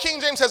being, or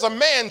King James says a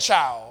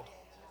man-child,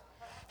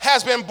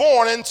 has been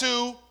born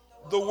into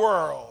the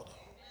world.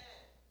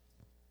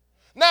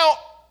 Now,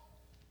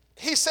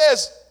 he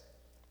says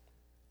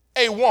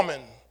a woman,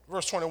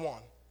 verse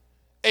 21,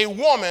 a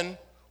woman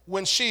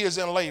when she is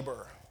in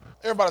labor.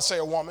 Everybody say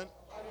a woman.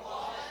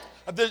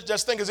 I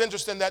just think it's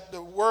interesting that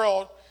the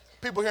world,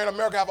 people here in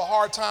America have a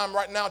hard time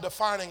right now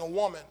defining a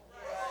woman.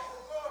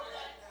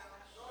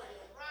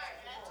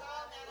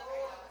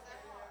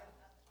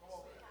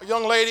 A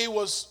young lady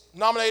was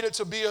nominated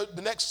to be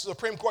the next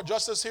Supreme Court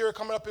justice here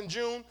coming up in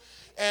June.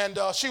 And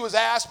she was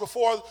asked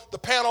before the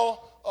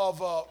panel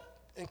of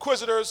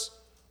inquisitors,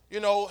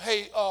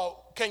 hey,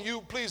 can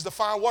you please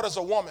define what is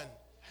a woman?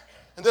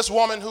 And this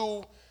woman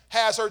who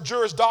has her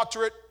Juris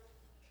Doctorate,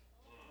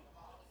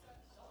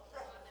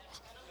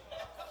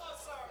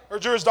 her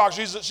Juris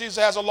Doctorate, she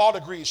has a law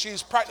degree.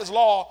 She's practiced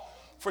law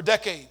for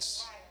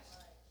decades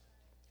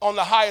on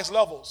the highest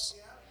levels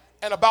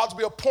and about to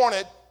be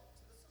appointed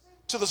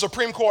to the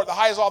Supreme Court, the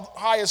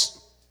highest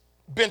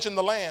bench in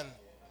the land.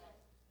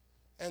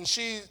 And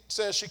she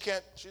says she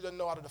doesn't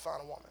know how to define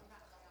a woman.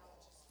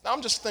 Now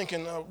I'm just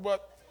thinking,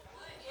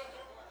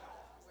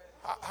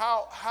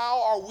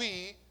 how are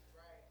we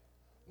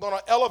going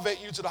to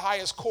elevate you to the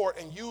highest court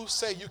and you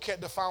say you can't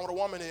define what a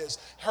woman is?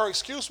 Her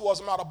excuse was,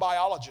 I'm not a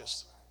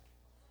biologist.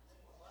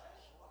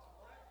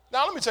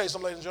 Now, let me tell you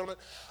something, ladies and gentlemen.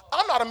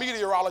 I'm not a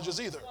meteorologist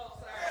either.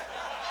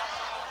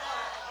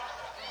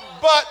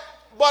 But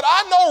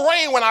I know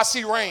rain when I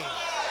see rain.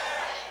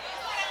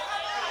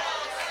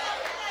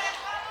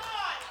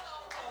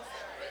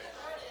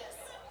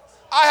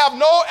 I have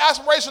no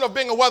aspiration of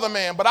being a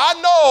weatherman, but I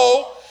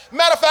know,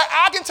 matter of fact,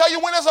 I can tell you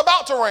when it's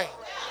about to rain.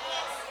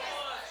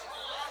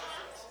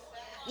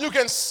 You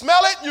can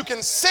smell it, you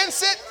can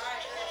sense it,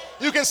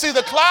 you can see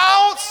the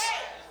clouds.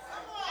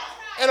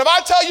 And if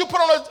I tell you put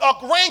on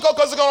a raincoat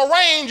because it's going to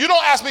rain, you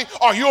don't ask me,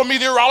 are you a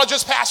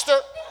meteorologist, pastor?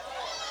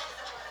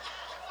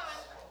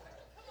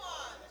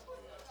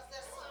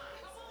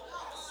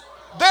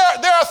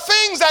 There are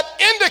things that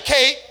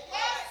indicate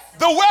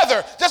the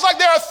weather, just like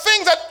there are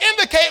things that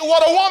indicate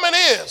what a woman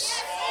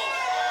is.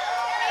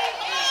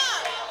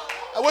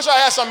 I wish I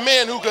had some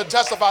men who could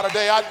testify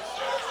today.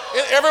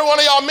 Every one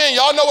of y'all men,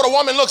 y'all know what a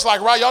woman looks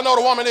like, right? Y'all know what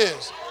a woman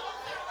is.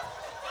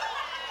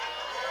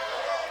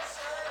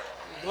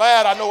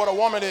 Glad I know what a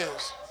woman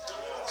is.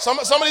 Some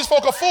of these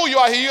folk will fool you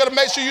out here. You got to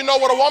make sure you know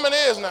what a woman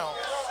is now.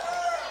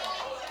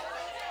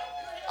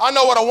 I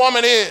know what a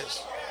woman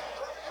is.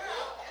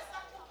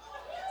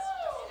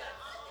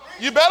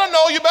 You better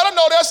know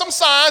there's some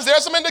signs,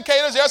 there's some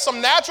indicators, there's some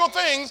natural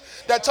things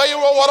that tell you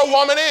what a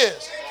woman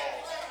is.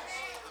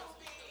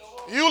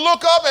 You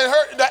look up and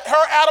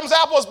her Adam's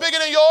apple is bigger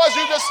than yours,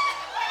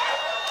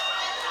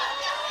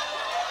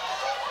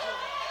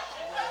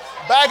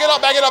 Back it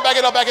up, back it up, back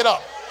it up, back it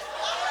up.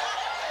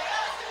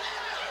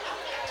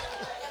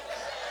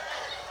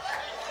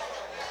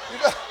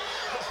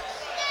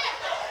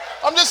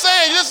 I'm just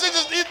saying,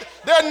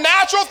 there are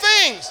natural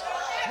things.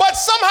 But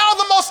somehow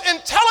the most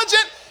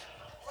intelligent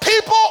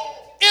people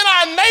in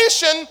our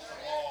nation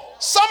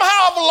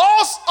somehow have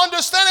lost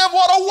understanding of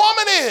what a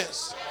woman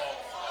is.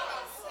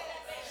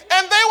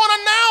 And they want to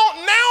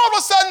now all of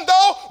a sudden,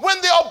 though,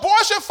 when the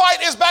abortion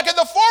fight is back at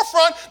the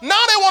forefront,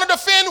 now they want to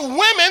defend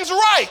women's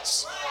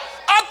rights.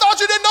 I thought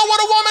you didn't know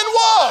what a woman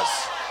was.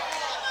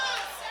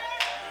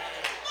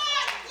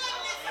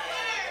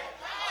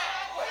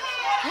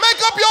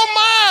 Make up your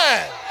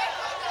mind.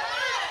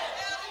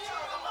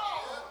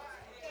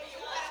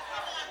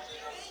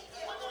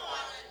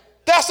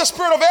 That's the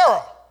spirit of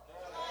error.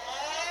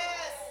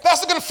 That's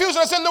the confusion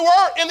that's in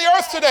the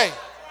earth today.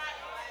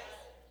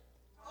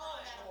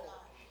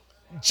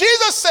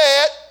 Jesus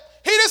said,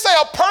 he didn't say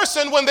a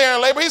person when they're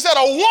in labor, he said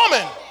a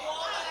woman.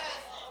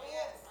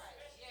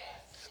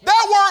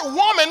 That word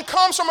woman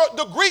comes from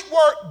the Greek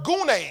word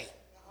gune.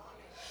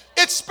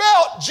 It's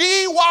spelled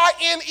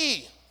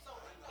G-Y-N-E.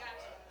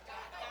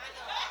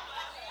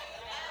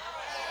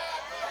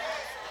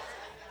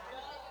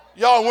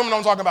 Y'all women know what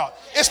I'm talking about.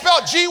 It's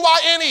spelled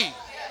G-Y-N-E.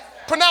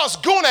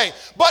 Pronounced gune,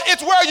 but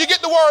it's where you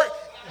get the word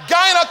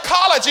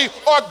gynecology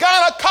or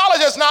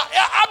gynecologist. Now,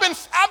 I've been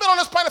on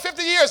this planet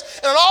 50 years,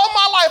 and in all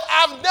my life,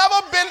 I've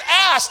never been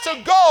asked to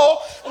go.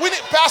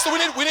 Pastor, we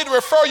need to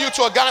refer you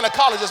to a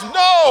gynecologist.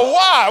 No,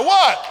 why?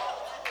 What?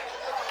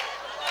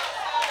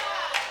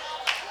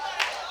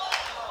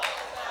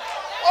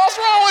 What's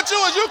wrong with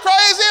you? Is you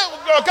crazy?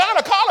 A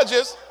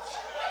gynecologist?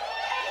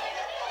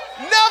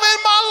 Never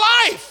in my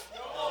life.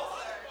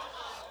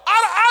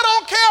 I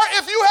don't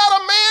care if you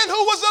had a man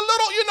who was a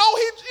little,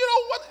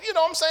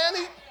 what I'm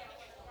saying?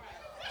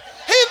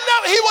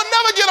 He would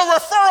never get a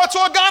referral to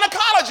a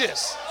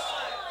gynecologist.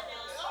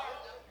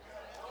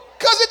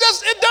 Because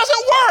it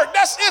doesn't work.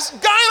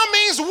 Gyne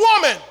means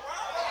woman.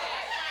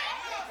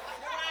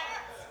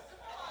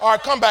 All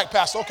right, come back,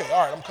 Pastor. Okay,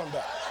 all right, I'm coming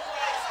back.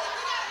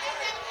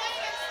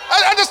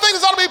 I just think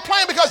this ought to be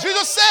plain because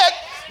Jesus said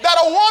that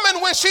a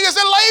woman, when she is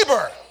in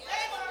labor,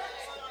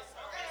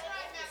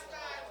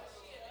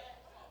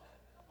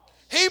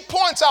 he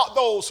points out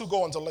those who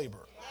go into labor.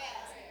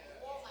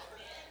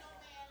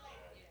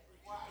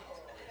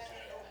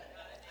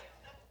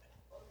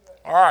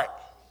 All right.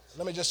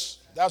 That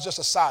was just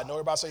a side note.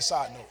 Everybody say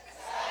side note.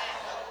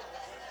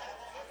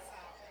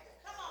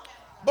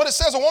 But it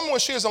says a woman when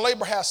she is in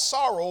labor has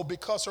sorrow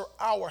because her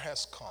hour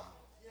has come.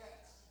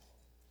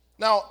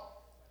 Now,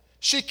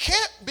 she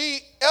can't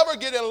ever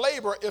get in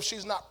labor if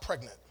she's not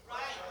pregnant.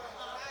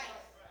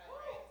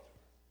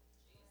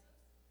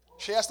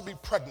 She has to be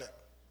pregnant.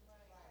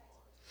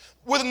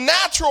 With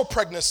natural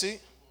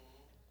pregnancy,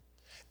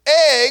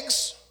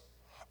 eggs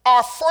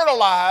are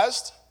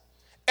fertilized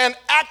and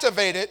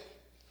activated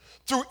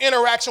through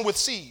interaction with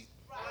seed.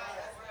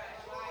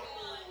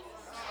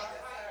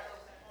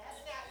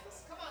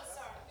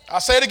 I'll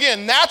say it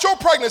again. Natural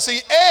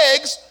pregnancy,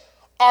 eggs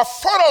are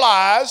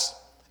fertilized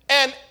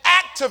and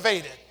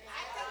activated.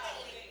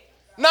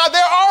 Now,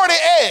 they're already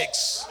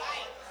eggs.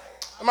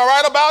 Am I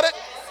right about it?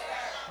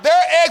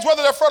 They're eggs,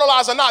 whether they're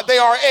fertilized or not, they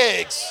are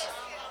eggs.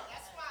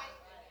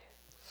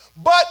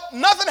 But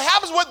nothing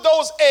happens with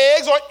those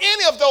eggs or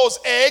any of those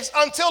eggs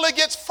until it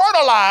gets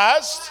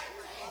fertilized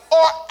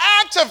or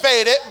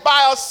activated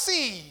by a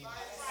seed.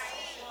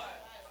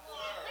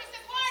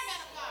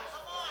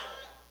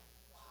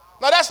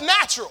 Now that's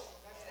natural.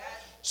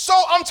 So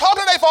I'm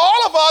talking today for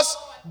all of us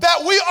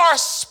that we are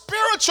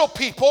spiritual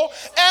people,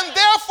 and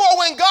therefore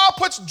when God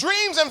puts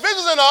dreams and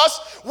visions in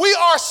us, we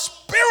are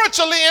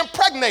spiritually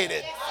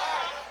impregnated.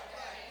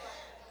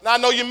 Now, I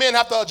know you men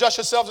have to adjust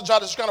yourselves and try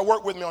to just kind of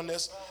work with me on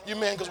this. You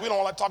men, because we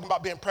don't like talking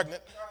about being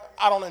pregnant.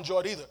 I don't enjoy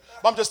it either.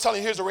 But I'm just telling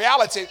you, here's the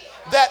reality,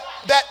 that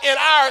in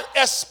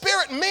as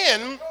spirit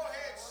men,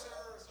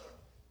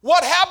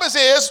 what happens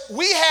is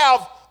we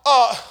have,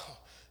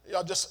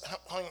 y'all just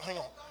hang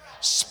on,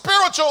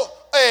 spiritual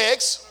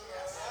eggs.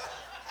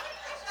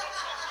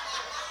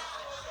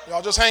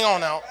 Y'all just hang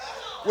on now.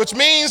 Which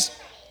means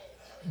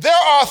there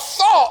are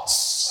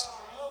thoughts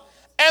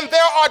and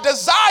there are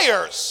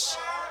desires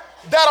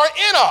that are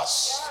in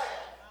us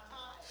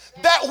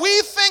that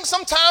we think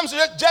sometimes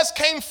just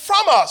came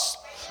from us.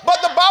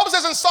 But the Bible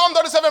says in Psalm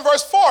 37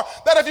 verse 4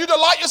 that if you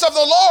delight yourself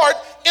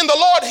in the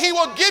Lord, he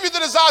will give you the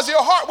desires of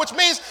your heart, which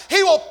means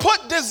he will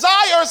put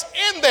desires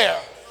in there.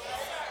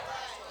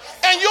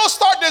 And you'll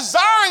start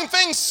desiring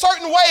things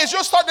certain ways.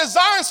 You'll start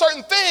desiring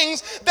certain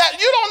things that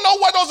you don't know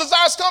where those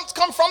desires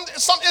come from.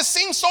 It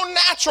seems so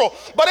natural,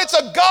 but it's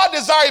a God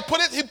desire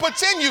he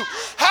puts in you.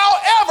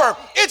 However,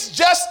 it's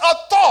just a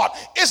thought.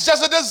 It's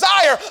just a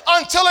desire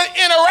until it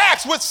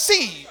interacts with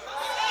seed.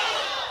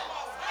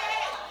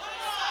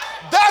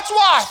 That's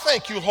why,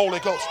 thank you, Holy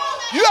Ghost.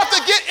 You have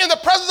to get in the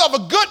presence of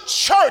a good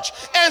church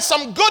and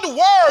some good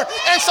word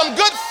and some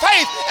good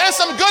faith and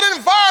some good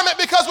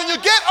environment, because when you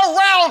get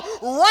around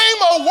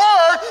Rhema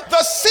word,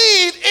 the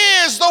seed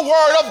is the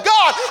word of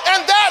God.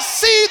 And that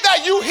seed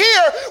that you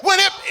hear,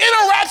 when it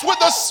interacts with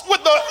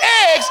the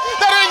eggs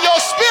that are in your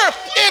spirit,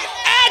 it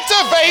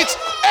activates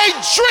a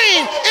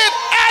dream. It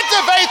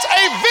activates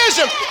a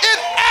vision. It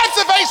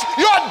activates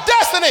your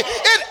destiny.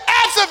 It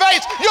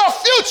activates your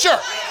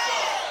future.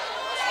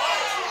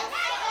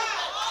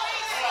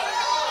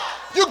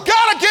 You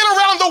gotta get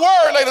around the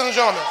word, ladies and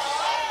gentlemen,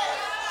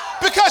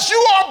 because you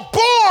are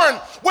born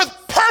with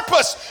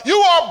purpose. You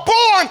are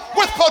born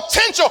with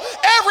potential.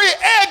 Every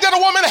egg that a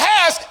woman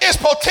has is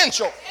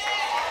potential.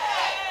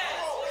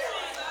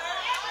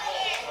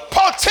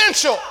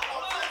 Potential.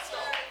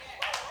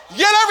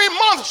 Yet every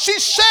month she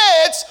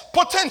sheds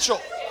potential.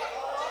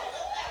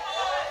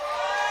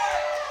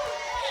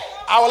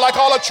 I would like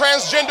all the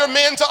transgender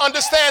men to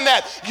understand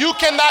that you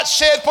cannot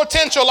shed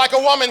potential like a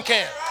woman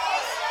can.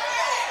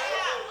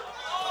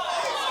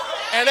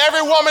 And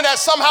every woman that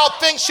somehow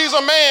thinks she's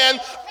a man,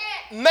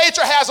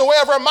 nature has a way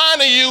of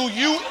reminding you,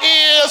 you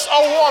is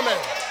a woman.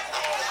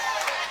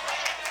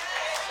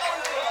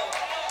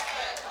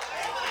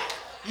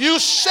 You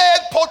shed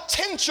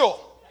potential.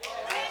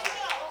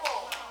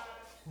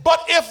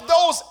 But if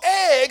those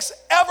eggs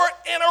ever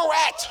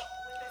interact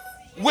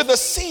with a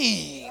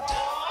seed,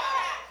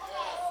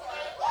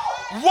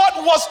 what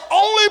was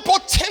only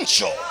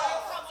potential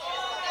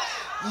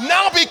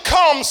now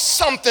becomes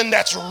something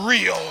that's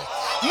real.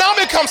 Now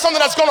becomes something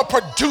that's going to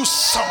produce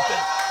something.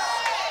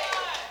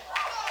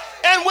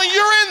 And when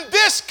you're in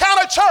this kind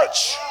of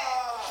church,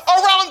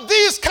 around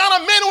these kind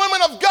of men and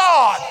women of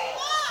God,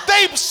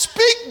 they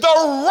speak the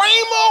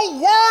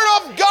Rhema word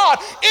of God.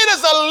 It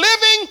is a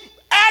living,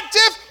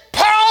 active,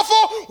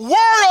 powerful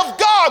word of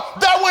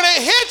God that when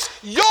it hits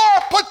your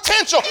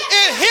potential,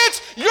 it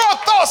hits your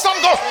thoughts,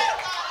 something goes,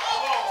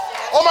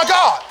 oh my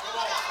God.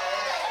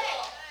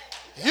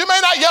 You may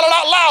not yell it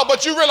out loud,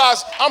 but you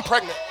realize I'm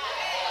pregnant.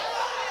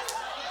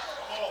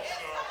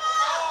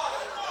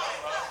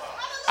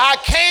 I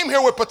came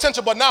here with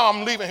potential, but now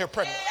I'm leaving here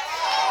pregnant.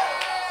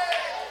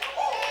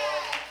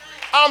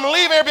 I'm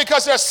leaving here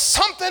because there's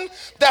something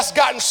that's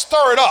gotten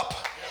stirred up,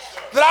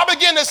 that I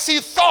begin to see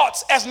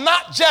thoughts as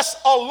not just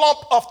a lump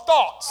of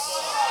thoughts.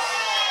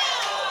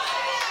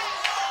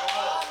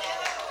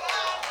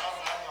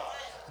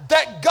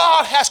 That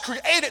God has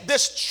created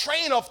this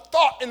train of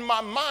thought in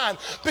my mind,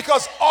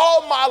 because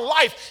all my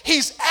life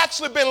He's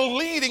actually been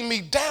leading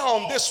me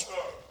down this.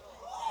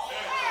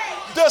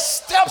 The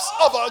steps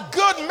of a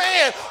good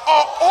man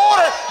are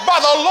ordered by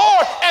the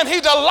Lord, and He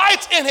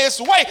delights in His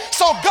way.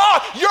 So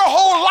God, your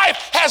whole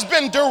life has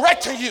been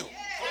directing you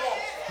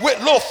with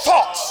little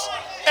thoughts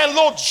and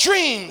little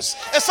dreams.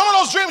 And some of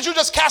those dreams you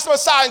just cast them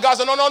aside, and God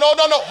said, no,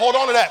 hold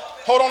on to that.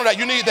 Hold on to that.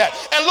 You need that.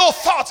 And little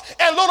thoughts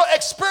and little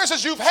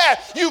experiences you've had.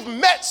 You've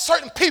met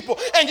certain people,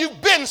 and you've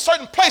been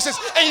certain places,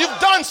 and you've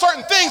done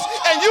certain things,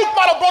 and you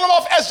might have blown them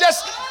off as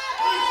just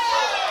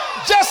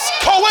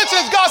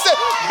coincidence. God said,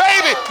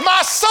 baby,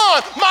 my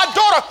son, my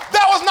daughter,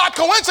 that was not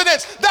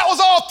coincidence. That was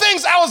all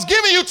things I was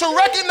giving you to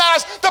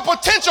recognize the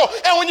potential.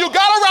 And when you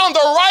got around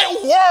the right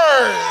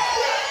word,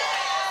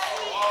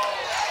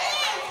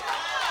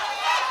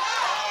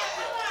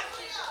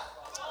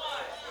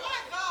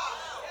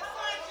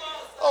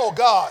 oh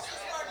God,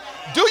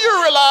 do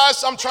you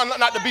realize, I'm trying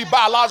not to be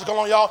biological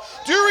on y'all,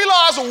 do you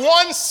realize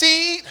one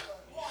seed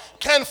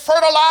can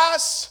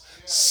fertilize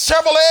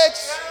several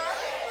eggs?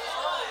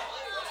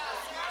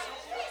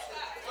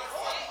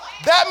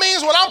 That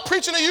means when I'm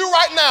preaching to you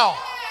right now,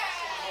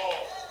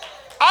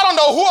 I don't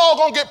know who all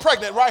gonna get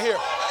pregnant right here.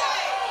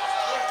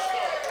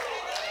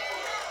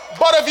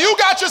 But if you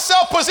got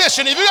yourself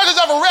positioned, if you got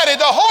yourself ready,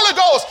 the Holy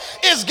Ghost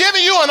is giving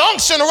you an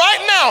unction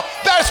right now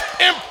that's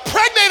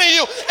impregnating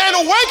you and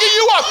waking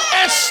you up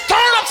and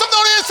stirring up something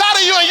on the inside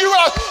of you, and you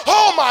realize,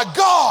 oh my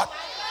God,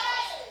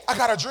 I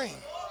got a dream.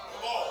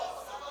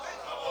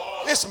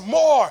 It's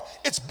more,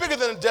 it's bigger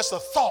than just a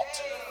thought.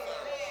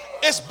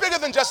 It's bigger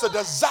than just a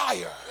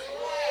desire.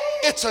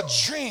 It's a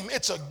dream.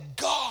 It's a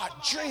God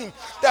dream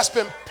that's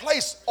been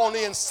placed on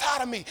the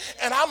inside of me.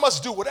 And I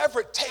must do whatever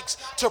it takes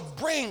to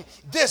bring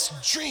this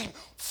dream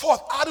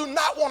forth. I do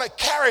not want to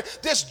carry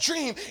this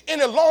dream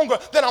any longer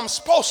than I'm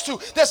supposed to.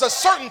 There's a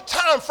certain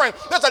time frame.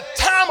 There's a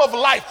time of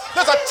life.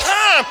 There's a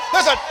time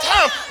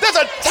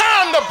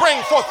to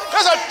bring forth.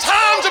 There's a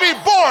time to be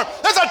born.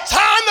 There's a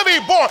time to be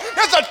born.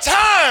 There's a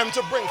time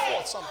to bring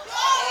forth something.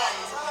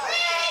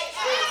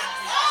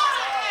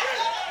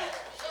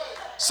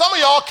 Some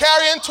of y'all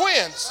carrying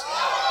twins.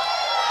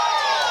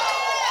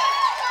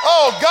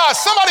 Oh God,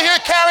 somebody here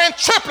carrying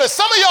triplets.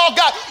 Some of y'all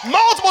got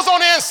multiples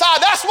on the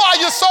inside. That's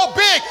why you're so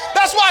big.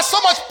 That's why so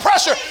much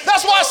pressure.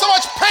 That's why so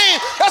much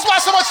pain. That's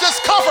why so much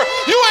discomfort.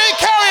 You ain't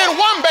carrying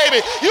one baby.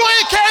 You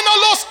ain't carrying no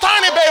little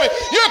tiny baby.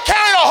 You're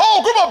carrying a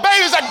whole group of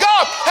babies that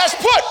God has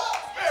put.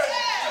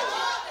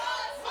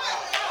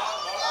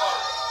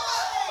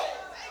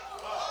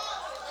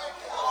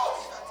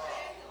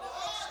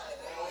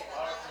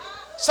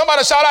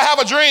 Somebody shout, I have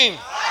a dream.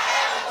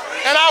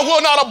 And I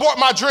will not abort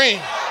my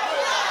dream.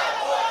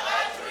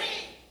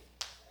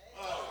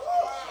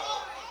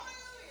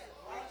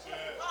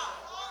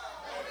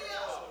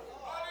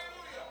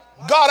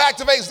 God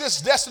activates this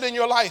destiny in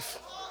your life,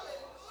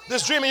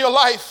 this dream in your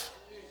life,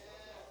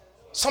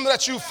 something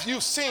that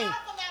you've seen.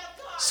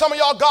 Some of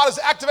y'all, God has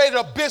activated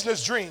a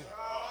business dream.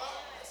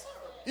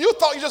 You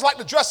thought you just like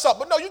to dress up,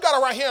 but no, you got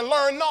to right here and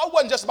learn. No, it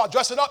wasn't just about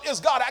dressing up. It's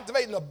God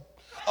activating a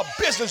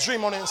business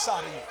dream on the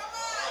inside of you.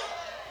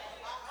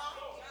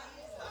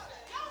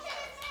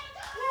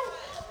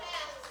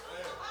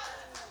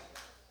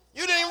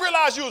 You didn't even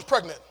realize you was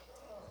pregnant.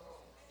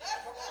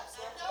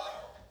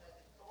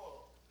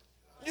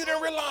 You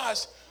didn't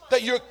realize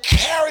that you're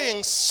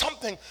carrying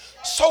something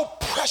so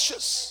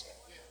precious.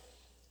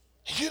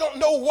 You don't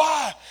know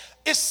why.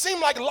 It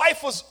seemed like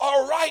life was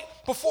all right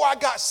before I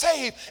got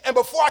saved and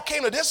before I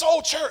came to this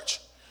old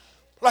church.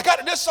 When I got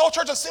to this old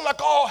church, it seemed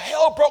like all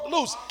hell broke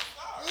loose.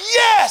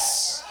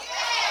 Yes!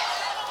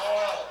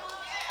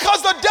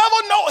 Because the devil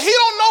he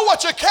don't know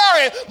what you're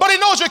carrying, but he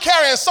knows you're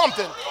carrying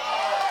something.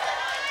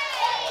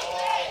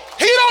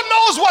 He don't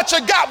knows what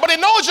you got, but he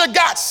knows you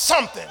got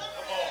something.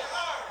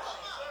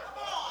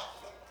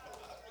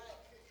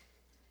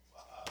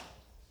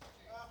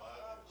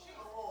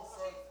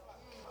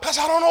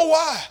 Pastor, I don't know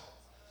why.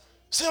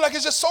 Seems like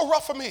it's just so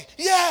rough for me.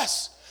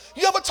 Yes.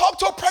 You ever talk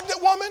to a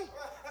pregnant woman?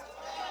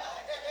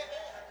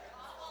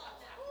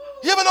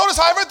 You ever notice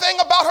how everything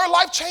about her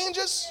life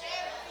changes?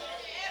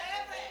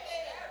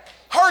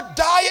 Her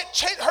diet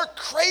change, her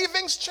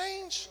cravings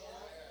change.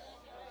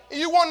 And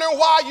you wondering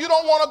why you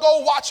don't want to go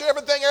watch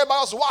everything everybody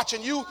else is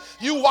watching. You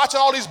watching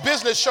all these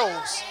business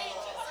shows.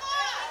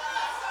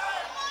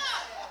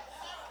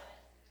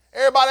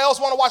 Everybody else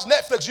want to watch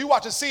Netflix. You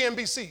watching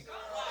CNBC.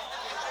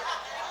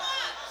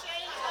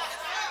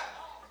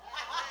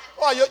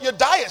 Well, your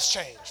diet's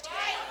changed.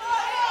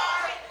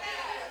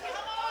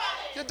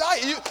 Your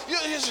diet,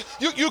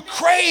 you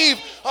crave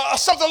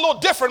something a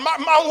little different.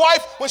 My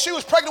wife, when she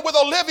was pregnant with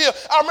Olivia,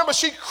 I remember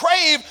she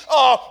craved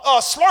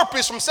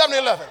Slurpees from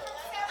 7-Eleven.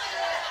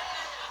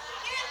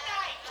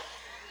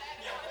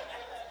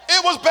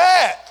 It was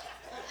bad.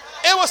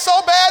 It was so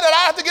bad that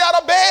I had to get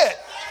out of bed.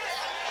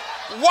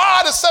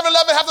 Why does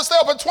 7-Eleven have to stay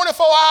open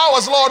 24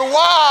 hours, Lord?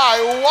 Why?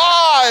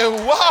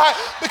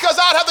 Because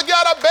I'd have to get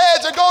out of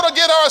bed to go to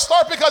get her a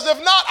Slurpee, because if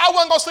not, I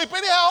wasn't going to sleep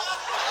anyhow.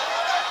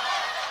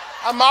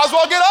 I might as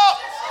well get up.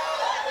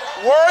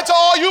 Word to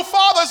all you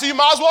fathers, you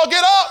might as well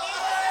get up.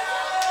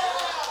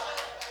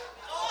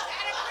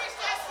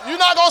 You're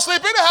not going to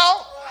sleep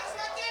anyhow.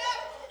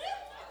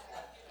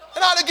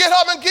 And I had to get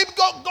up and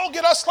go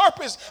get her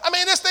Slurpees. I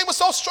mean, this thing was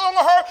so strong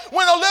on her.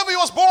 When Olivia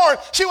was born,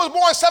 she was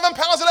born 7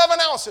 pounds, 11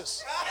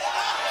 ounces.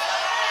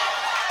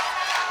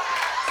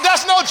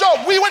 That's no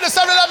joke. We went to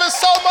 7-Eleven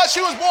so much, she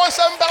was born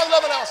 7 pounds,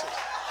 11 ounces.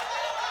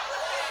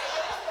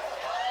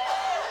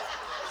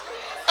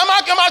 Am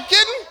I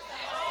kidding?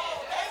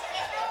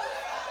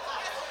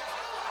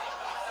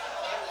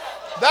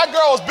 That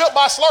girl was built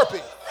by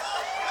Slurpee.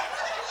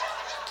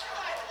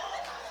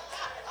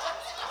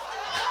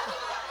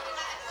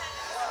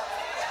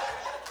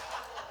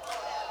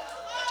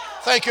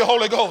 Thank you,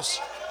 Holy Ghost.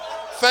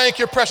 Thank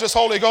you, precious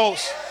Holy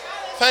Ghost.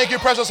 Thank you,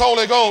 precious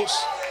Holy Ghost.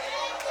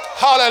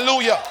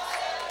 Hallelujah.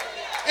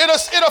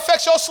 It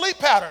affects your sleep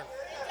pattern.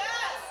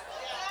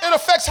 It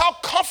affects how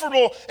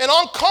comfortable and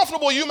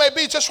uncomfortable you may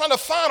be just trying to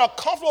find a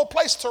comfortable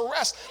place to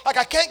rest. Like,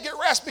 I can't get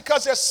rest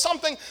because there's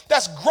something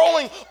that's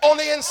growing on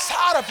the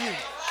inside of you.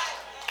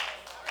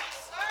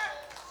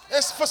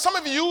 And for some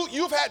of you,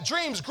 you've had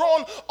dreams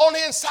growing on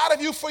the inside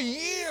of you for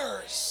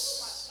years.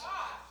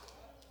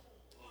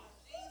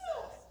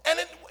 And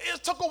it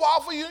took a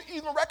while for you to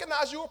even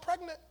recognize you were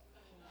pregnant.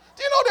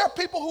 Do you know there are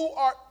people who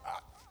are,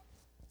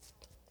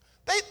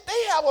 they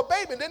have a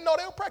baby and didn't know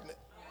they were pregnant?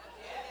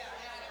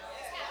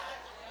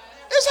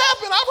 It's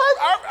happened. I've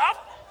heard.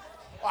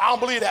 I don't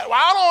believe that. Well,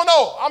 I don't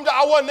know.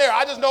 I wasn't there.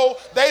 I just know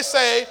they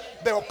say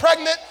they were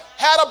pregnant,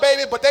 had a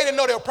baby, but they didn't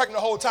know they were pregnant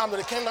the whole time that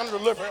it came down to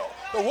deliver.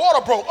 The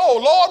water broke. Oh,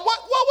 Lord,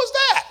 what was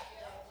that?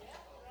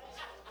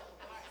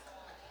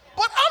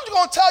 But I'm just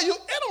going to tell you,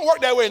 it don't work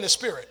that way in the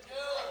spirit.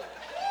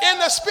 In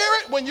the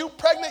spirit, when you're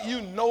pregnant,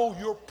 you know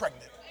you're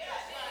pregnant.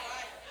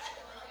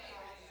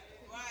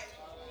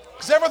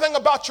 Because everything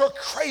about your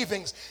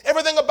cravings,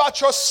 everything about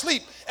your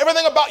sleep,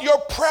 everything about your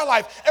prayer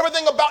life,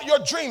 everything about your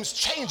dreams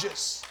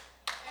changes.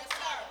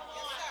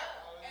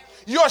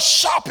 Your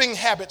shopping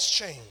habits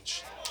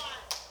change.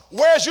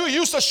 Whereas you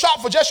used to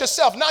shop for just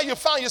yourself, now you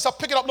found yourself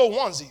picking up little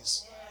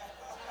onesies.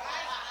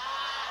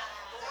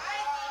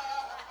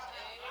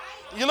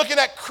 You're looking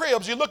at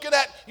cribs, you're looking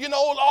at,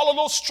 all of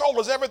those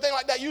strollers, everything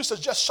like that. You used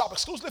to just shop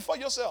exclusively for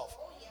yourself.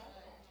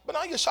 But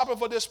now you're shopping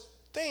for this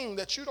thing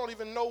that you don't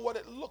even know what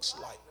it looks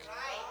like.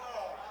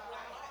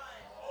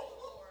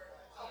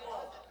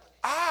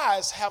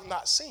 Eyes have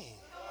not seen.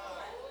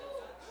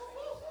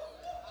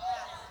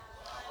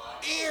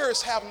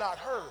 Ears have not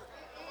heard.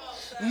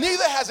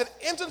 Neither has it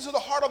entered into the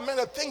heart of man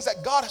the things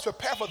that God has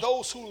prepared for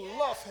those who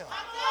love him.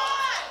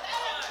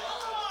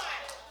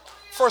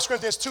 1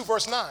 Corinthians 2,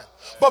 verse 9.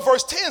 But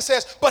verse 10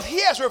 says, but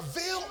he has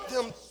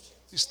revealed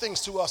these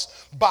things to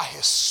us by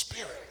his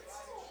Spirit.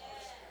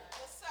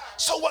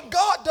 So what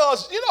God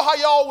does, you know how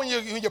y'all, when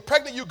you're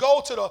pregnant, you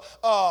go to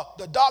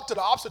the doctor,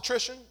 the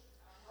obstetrician,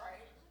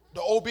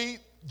 the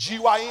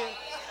OB-GYN,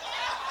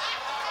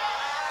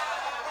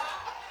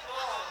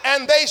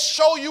 and they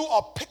show you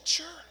a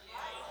picture.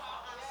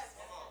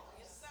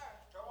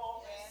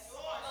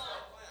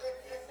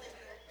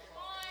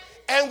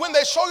 And when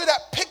they show you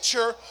that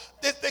picture,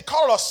 they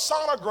call it a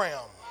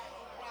sonogram.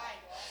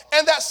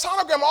 And that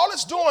sonogram, all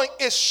it's doing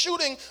is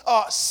shooting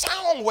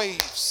sound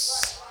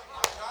waves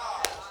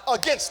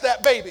against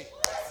that baby.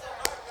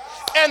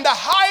 And the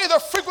higher the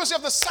frequency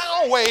of the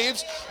sound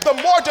waves, the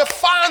more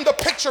defined the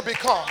picture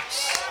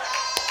becomes.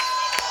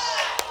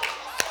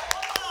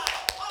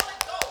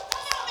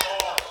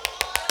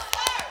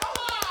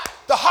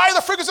 The higher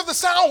the frequency of the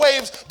sound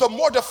waves, the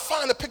more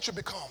defined the picture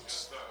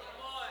becomes.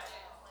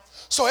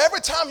 So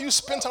every time you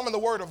spend time in the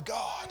Word of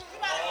God,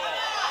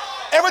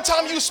 every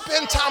time you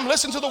spend time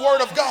listening to the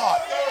Word of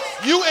God,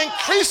 you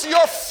increase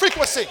your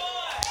frequency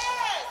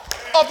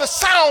of the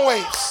sound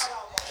waves.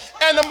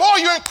 And the more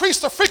you increase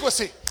the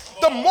frequency,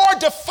 the more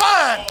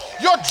defined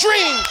your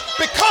dream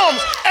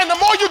becomes. And the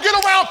more you get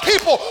around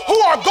people who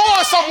are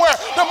going somewhere,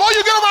 the more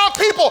you get around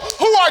people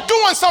who are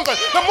doing something,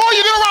 the more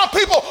you get around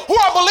people who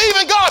are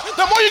believing God,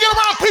 the more you get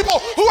around people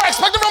who are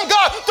expecting from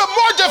God, the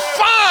more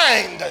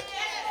defined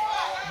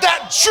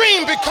that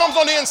dream becomes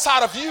on the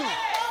inside of you.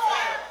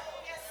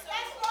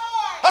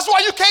 That's why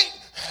you can't.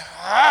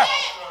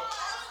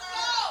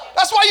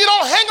 That's why you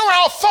don't hang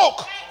around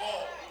folk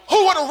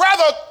who would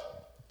rather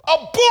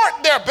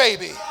abort their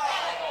baby.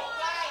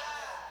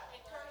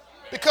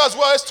 Because,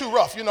 well, it's too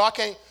rough. You know, I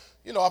can't,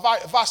 you know,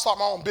 if I start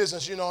my own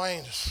business, you know, I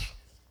ain't just,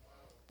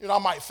 you know, I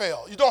might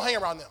fail. You don't hang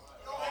around them.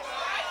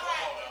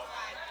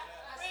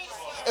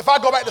 If I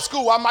go back to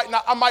school, I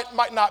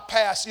might not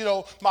pass, you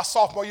know, my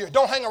sophomore year.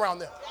 Don't hang around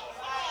them.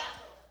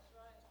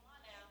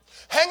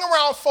 Hang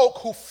around folk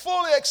who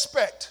fully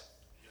expect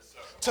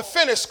to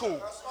finish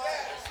school.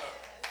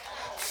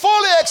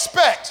 Fully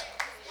expect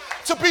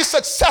to be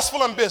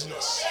successful in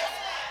business.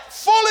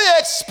 Fully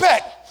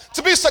expect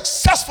to be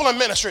successful in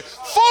ministry.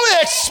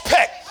 Fully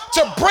expect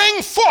to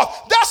bring forth.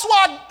 That's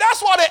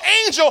why the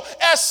angel,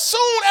 as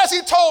soon as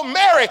he told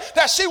Mary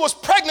that she was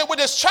pregnant with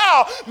this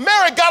child,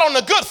 Mary got on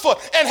the good foot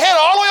and headed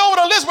all the way over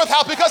to Elizabeth's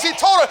house because he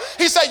told her,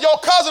 he said, your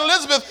cousin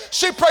Elizabeth,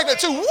 she pregnant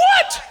too.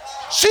 What?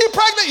 She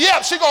pregnant?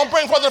 Yep, she gonna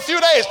bring forth in a few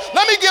days.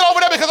 Let me get over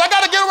there because I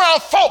gotta get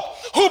around folk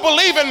who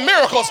believe in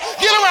miracles.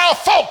 Get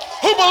around folk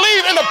who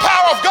believe in the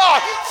power of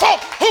God. Folk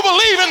who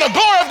believe in the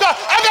glory of God.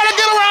 I gotta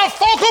get around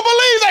folk who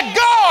believe that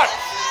God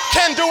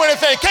can do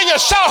anything. Can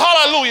you shout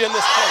hallelujah in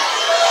this place?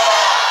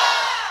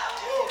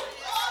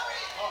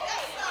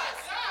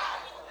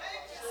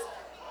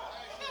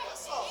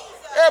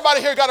 Everybody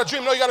here got a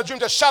dream. No, you got a dream.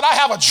 Just shout, I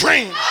have a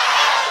dream.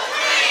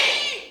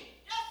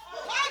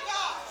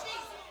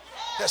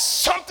 There's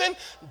something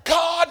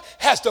God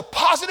has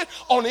deposited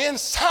on the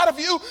inside of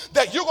you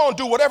that you're going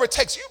to do whatever it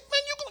takes.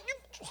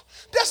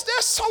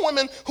 There's some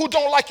women who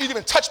don't like you to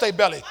even touch their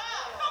belly.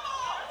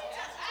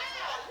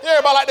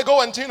 Everybody like to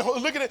go and, you know,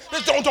 look at it.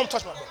 Don't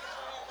touch my belly.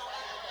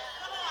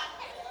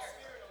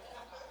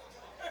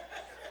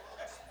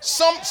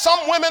 Some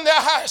women,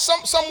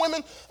 some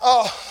women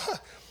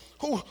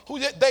who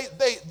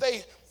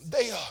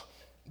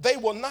they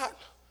will not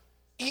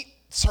eat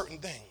certain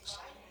things.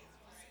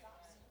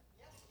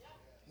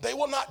 They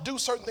will not do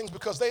certain things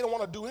because they don't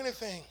want to do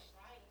anything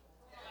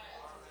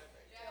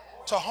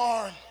to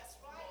harm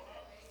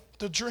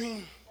the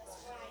dream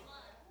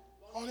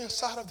on the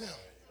inside of them.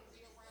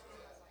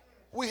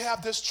 We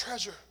have this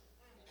treasure.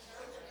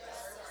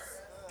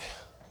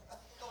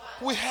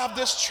 We have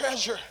this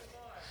treasure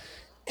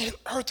in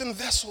earthen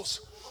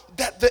vessels,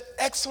 that the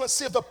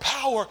excellency of the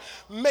power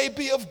may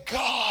be of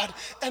God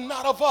and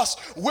not of us.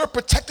 We're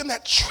protecting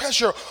that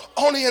treasure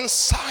on the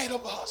inside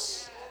of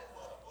us.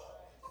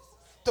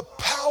 The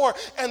power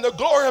and the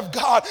glory of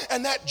God,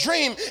 and that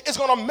dream is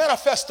going to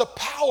manifest the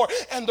power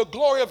and the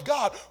glory of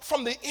God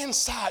from the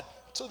inside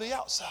to the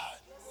outside.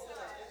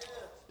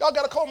 Y'all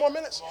got a couple more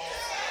minutes?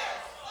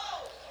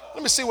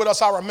 Let me see what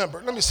else I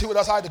remember. Let me see what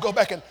else I had to go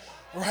back and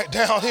write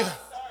down here.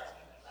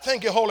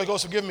 Thank you, Holy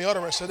Ghost, for giving me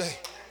utterance today.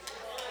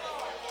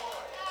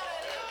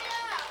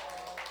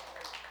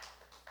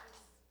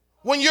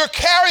 When you're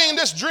carrying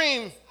this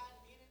dream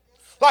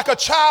like a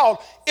child,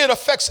 it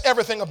affects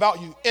everything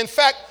about you. In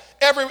fact,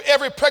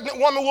 every pregnant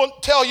woman will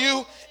tell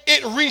you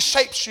it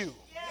reshapes you.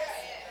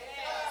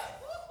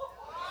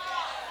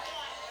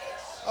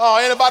 Oh,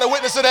 anybody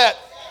witness to that?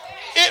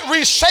 It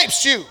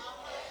reshapes you.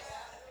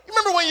 You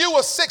remember when you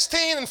were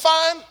 16 and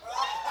fine?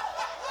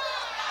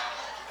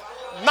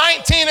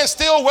 19 and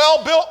still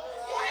well built?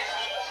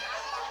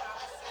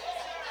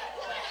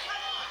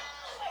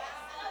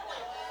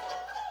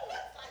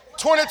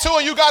 $22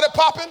 and you got it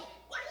popping?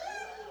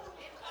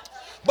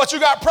 But you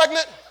got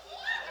pregnant?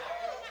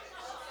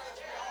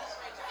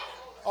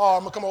 Oh,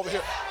 I'm going to come over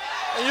here.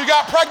 And you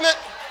got pregnant?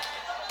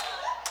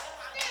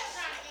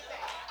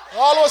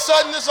 All of a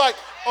sudden, it's like,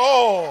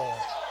 oh,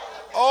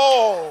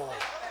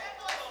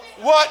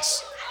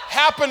 what's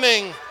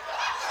happening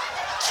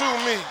to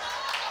me?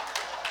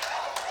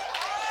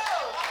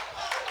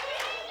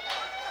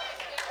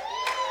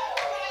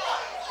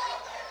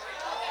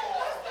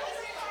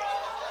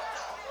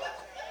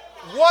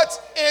 What's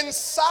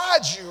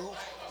inside you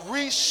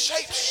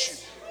reshapes you.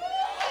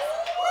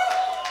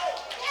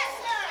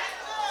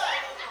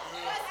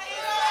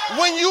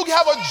 When you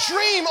have a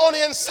dream on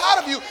the inside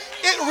of you,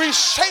 it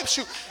reshapes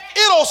you.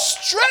 It'll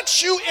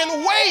stretch you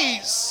in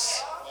ways,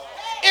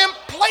 in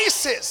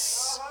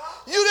places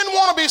you didn't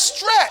want to be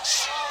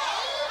stretched.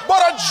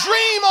 But a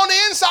dream on the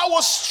inside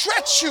will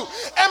stretch you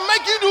and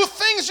make you do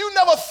things you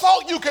never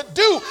thought you could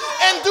do,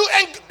 and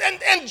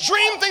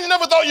dream things you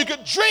never thought you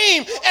could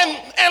dream,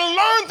 and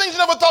learn things you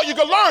never thought you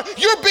could learn.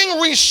 You're being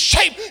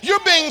reshaped.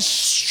 You're being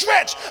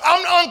stretched.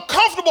 I'm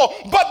uncomfortable,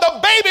 but the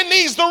baby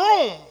needs the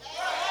room.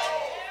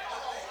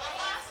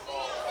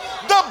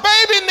 The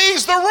baby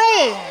needs the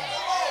room.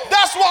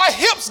 That's why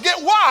hips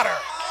get wider.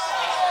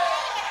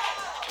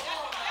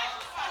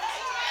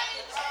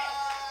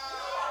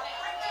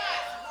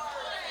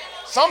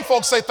 Some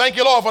folks say, thank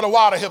you, Lord, for the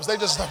wider hips. They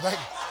just thank you.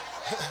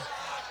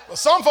 But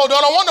some folks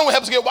don't want them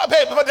hips to get wide,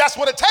 but that's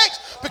what it takes,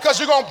 because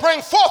you're going to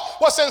bring forth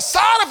what's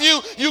inside of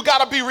you. You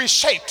got to be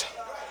reshaped.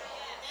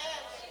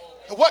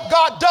 And what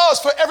God does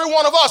for every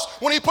one of us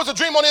when he puts a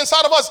dream on the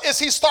inside of us is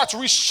he starts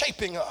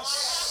reshaping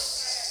us.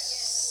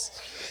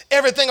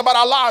 Everything about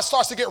our lives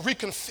starts to get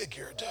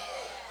reconfigured.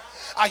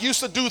 I used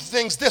to do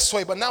things this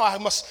way, but now I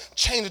must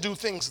change to do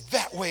things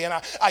that way. And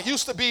I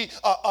used to be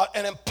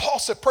an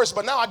impulsive person,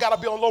 but now I got to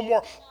be a little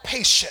more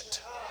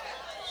patient,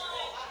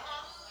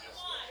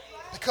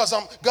 because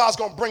God's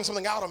going to bring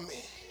something out of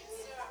me.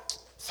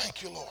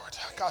 Thank you, Lord.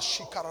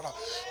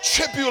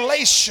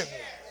 Tribulation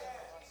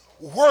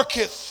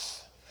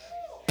worketh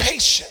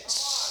patience.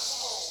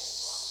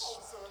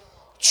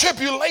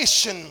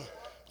 Tribulation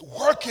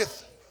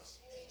worketh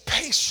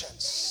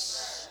patience.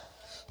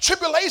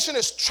 Tribulation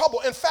is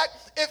trouble. In fact,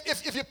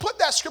 if you put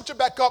that scripture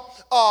back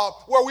up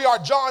where we are,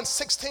 John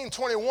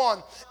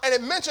 16:21, and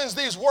it mentions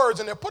these words,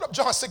 and they put up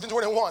John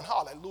 16:21.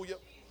 Hallelujah.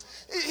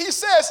 He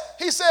says,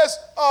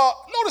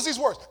 notice these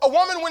words. A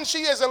woman when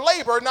she is in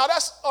labor, now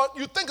that's,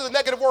 you think is a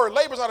negative word.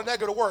 Labor is not a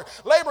negative word.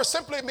 Labor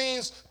simply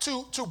means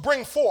to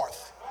bring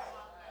forth.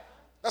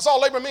 That's all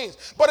labor means.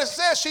 But it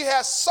says she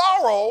has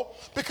sorrow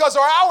because her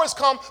hour has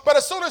come, but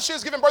as soon as she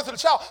is giving birth to the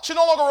child, she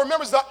no longer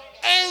remembers the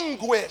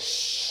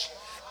anguish.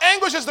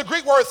 Anguish is the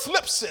Greek word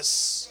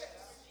thlipsis,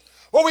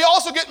 where we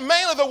also get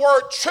mainly the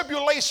word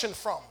tribulation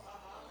from.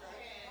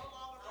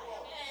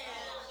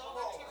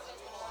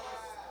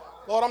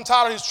 Lord, I'm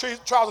tired of these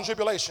trials and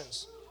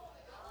tribulations.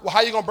 Well, how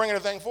are you going to bring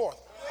anything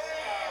forth?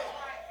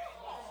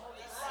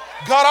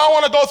 God, I don't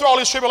want to go through all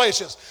these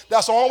tribulations.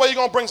 That's the only way you're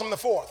going to bring something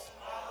forth.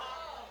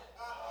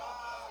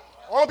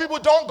 Only people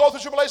who don't go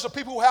through tribulations are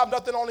people who have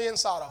nothing on the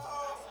inside of them.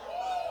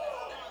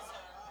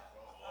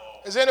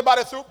 Has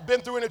anybody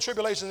been through any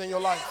tribulations in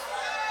your life?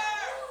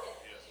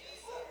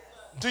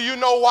 Do you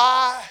know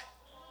why?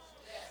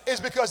 It's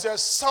because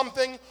there's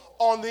something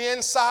on the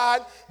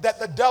inside that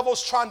the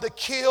devil's trying to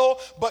kill,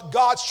 but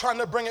God's trying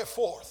to bring it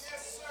forth.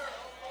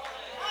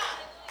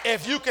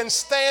 If you can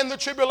stand the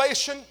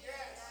tribulation,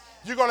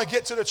 you're going to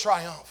get to the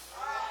triumph.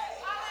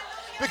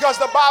 Because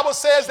the Bible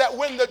says that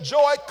when the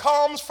joy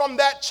comes from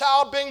that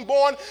child being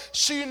born,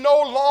 she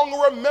no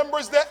longer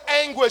remembers the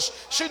anguish.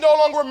 She no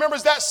longer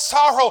remembers that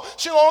sorrow.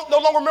 She no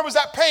longer remembers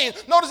that pain.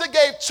 Notice it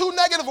gave 2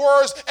 negative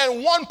words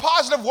and 1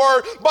 positive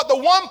word, but the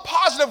 1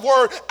 positive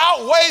word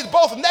outweighs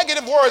both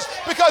negative words,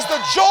 because the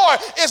joy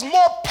is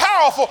more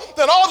powerful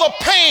than all the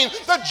pain.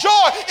 The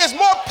joy is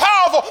more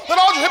powerful than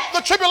all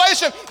the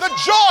tribulation. The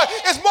joy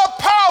is more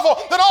powerful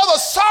than all the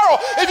sorrow.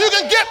 If you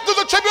can get through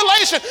the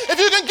tribulation, if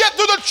you can get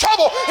through the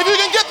trouble, if you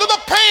can get through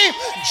the pain,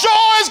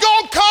 joy is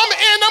going to come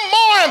in the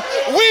morning.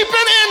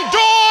 Weeping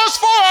endures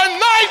for a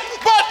night,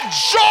 but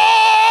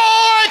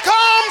joy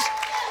comes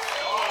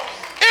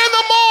in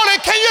the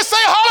morning. Can you say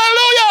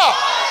hallelujah?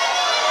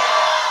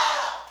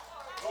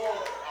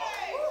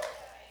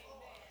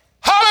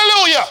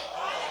 Hallelujah.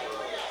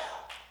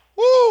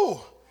 Woo.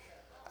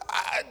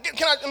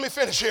 Let me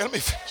finish here. Let me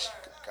finish.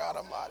 God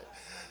Almighty.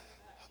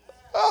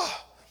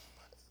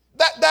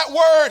 That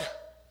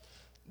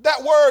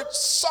word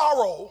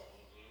sorrow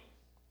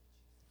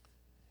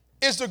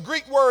is the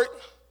Greek word,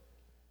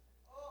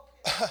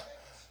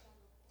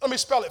 let me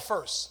spell it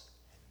first,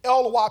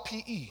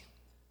 L-Y-P-E,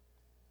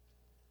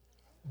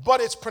 but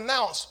it's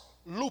pronounced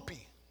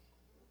loopy.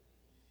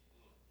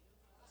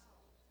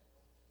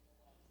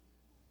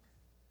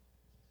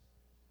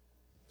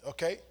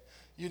 Okay,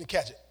 you didn't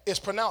catch it. It's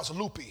pronounced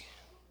loopy.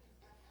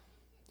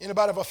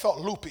 Anybody ever felt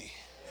loopy?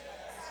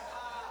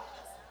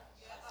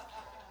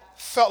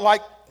 Felt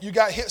like you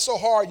got hit so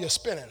hard you're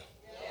spinning.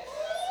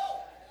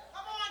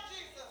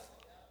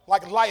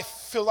 Like life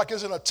feels like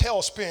it's in a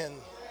tailspin.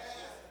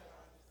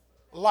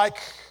 Like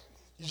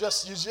you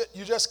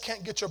just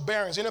can't get your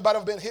bearings. Anybody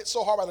ever been hit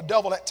so hard by the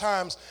devil at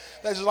times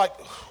that it's just like,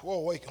 whoa,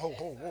 wait,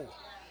 whoa.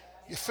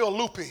 You feel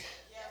loopy.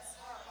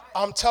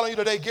 I'm telling you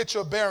today, get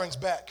your bearings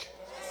back.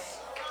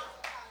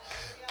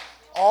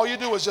 All you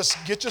do is just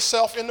get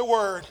yourself in the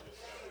word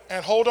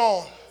and hold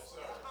on.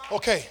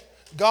 Okay,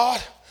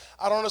 God,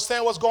 I don't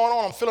understand what's going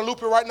on. I'm feeling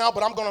loopy right now,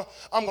 but I'm gonna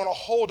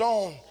hold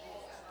on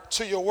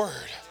to your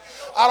word.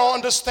 I don't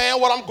understand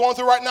what I'm going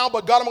through right now,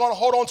 but God, I'm going to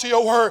hold on to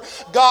your word.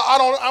 God, I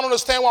don't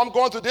understand why I'm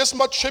going through this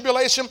much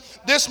tribulation,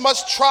 this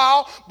much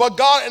trial, but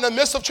God, in the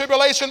midst of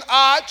tribulation,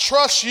 I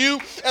trust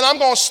you, and I'm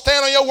going to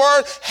stand on your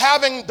word.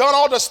 Having done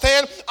all to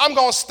stand, I'm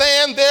going to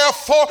stand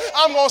therefore.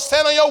 I'm going to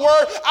stand on your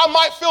word. I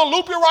might feel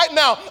loopy right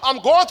now.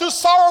 I'm going through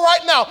sorrow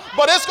right now,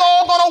 but it's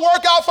all going to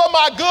work out for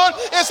my good.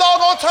 It's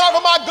all going to turn out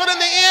for my good in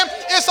the end.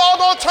 It's all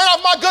going to turn out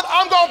for my good.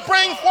 I'm going to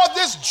bring forth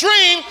this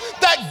dream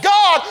that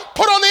God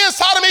put on the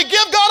inside of me.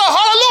 Give God a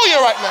hallelujah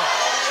right now.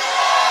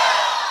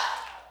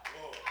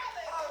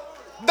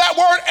 That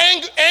word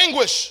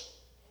anguish,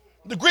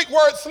 the Greek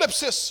word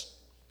thlipsis,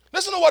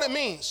 listen to what it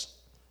means.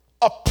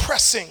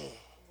 Oppressing.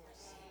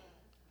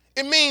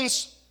 It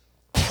means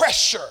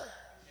pressure.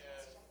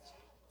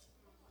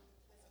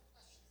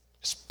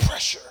 It's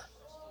pressure.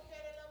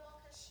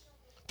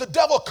 The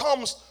devil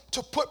comes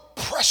to put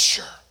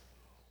pressure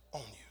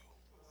on you,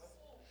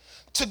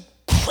 to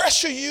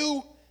pressure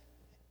you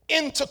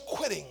into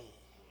quitting,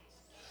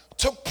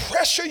 to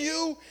pressure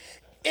you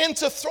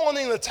into throwing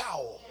in the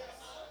towel,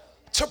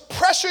 to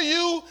pressure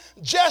you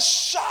just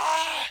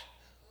shy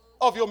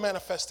of your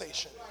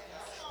manifestation,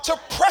 to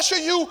pressure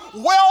you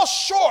well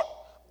short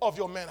of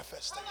your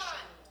manifestation.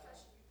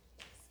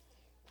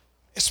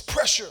 It's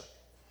pressure.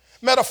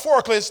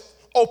 Metaphorically, it's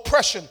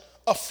oppression,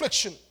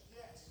 affliction,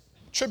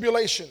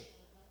 tribulation,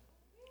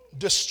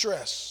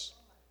 distress.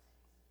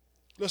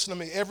 Listen to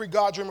me. Every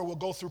God dreamer will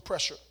go through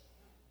pressure.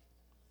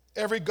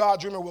 Every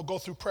God dreamer will go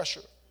through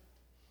pressure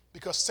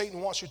because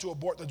Satan wants you to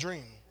abort the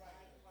dream.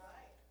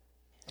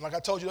 And like I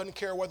told you, he doesn't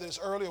care whether it's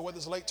early or whether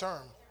it's late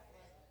term,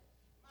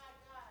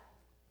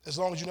 as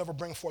long as you never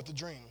bring forth the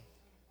dream.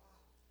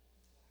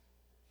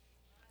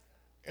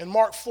 In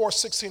Mark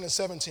 4:16 and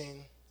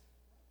 17,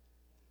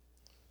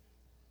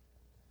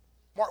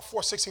 Mark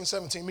 4:16,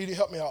 17, media,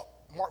 help me out.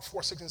 Mark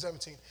 4:16,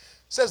 17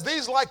 says,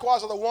 these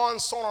likewise are the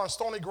ones sown on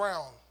stony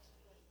ground,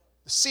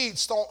 the seed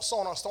sown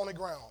on stony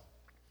ground,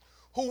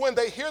 who when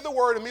they hear the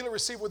word immediately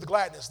receive with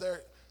gladness.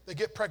 They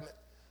get pregnant.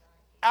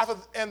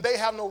 And they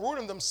have no root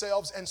in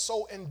themselves, and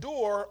so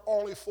endure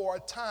only for a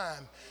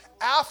time.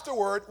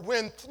 Afterward,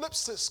 when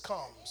thlipsis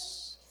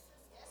comes,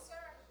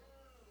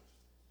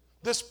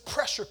 this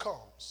pressure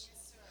comes,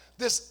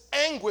 this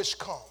anguish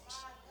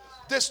comes,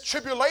 this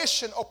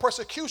tribulation or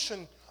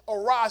persecution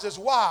arises.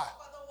 Why?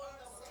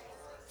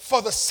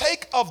 For the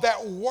sake of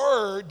that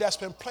word that's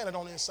been planted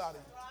on the inside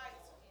of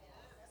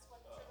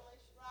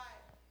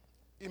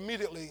you.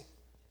 Immediately,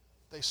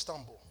 they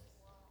stumble.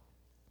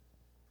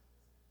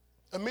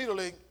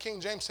 Immediately, King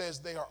James says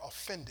they are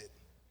offended,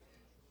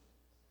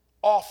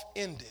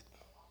 off-ended.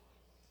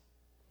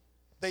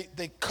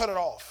 They cut it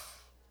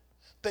off.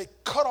 They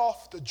cut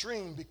off the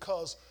dream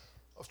because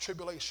of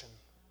tribulation.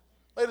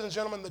 Ladies and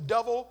gentlemen, the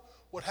devil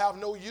would have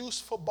no use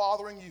for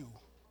bothering you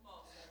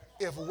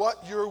if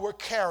what you were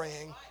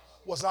carrying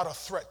was not a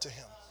threat to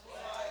him.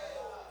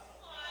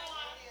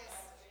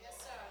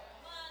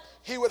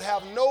 He would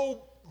have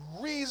no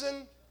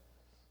reason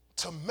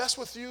to mess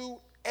with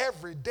you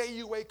every day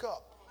you wake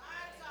up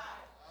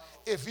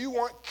if you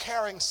weren't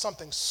carrying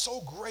something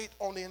so great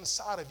on the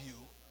inside of you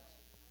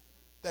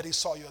that he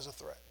saw you as a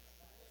threat.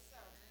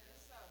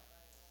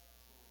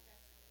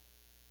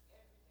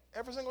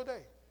 Every single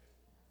day.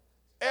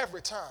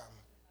 Every time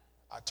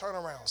I turn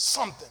around,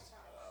 something.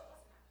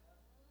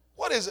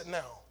 What is it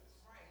now?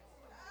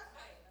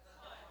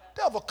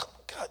 Devil,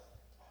 God,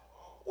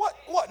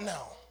 what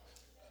now?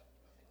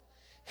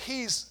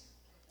 He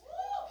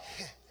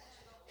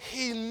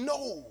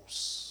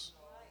knows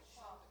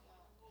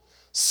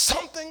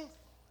something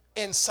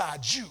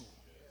inside you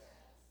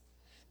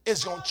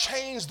is going to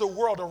change the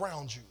world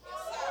around you.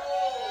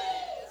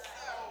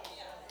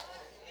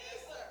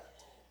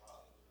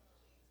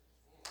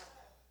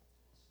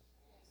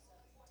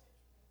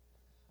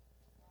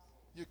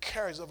 You're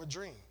carriers of a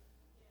dream.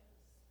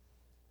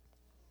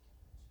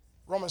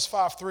 Romans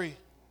 5:3.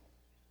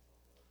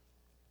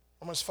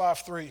 Romans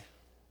 5:3.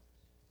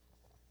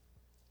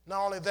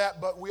 Not only that,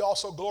 but we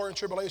also glory in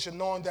tribulation,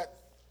 knowing that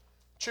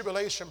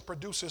tribulation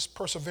produces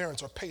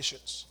perseverance or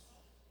patience.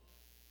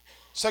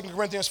 2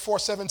 Corinthians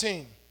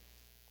 4:17.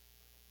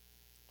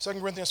 2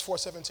 Corinthians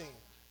 4:17.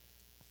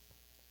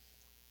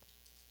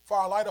 For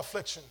our light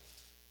affliction.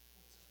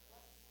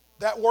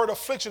 That word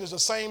affliction is the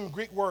same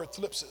Greek word,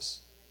 thlipsis.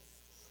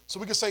 So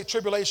we can say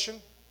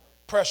tribulation,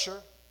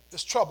 pressure,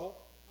 is trouble,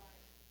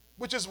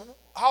 which is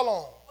how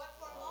long?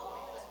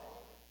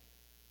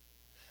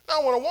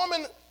 Now, when a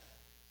woman,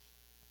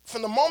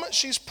 from the moment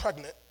she's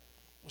pregnant,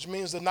 which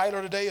means the night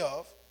or the day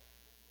of,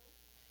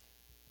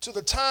 to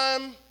the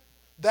time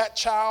that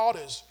child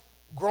is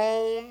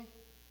grown,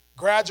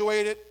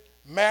 graduated,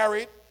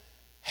 married,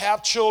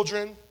 have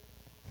children,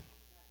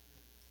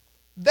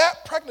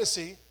 that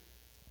pregnancy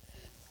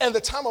and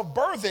the time of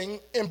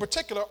birthing in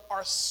particular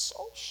are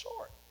so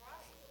short.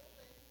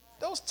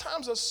 Those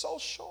times are so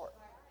short.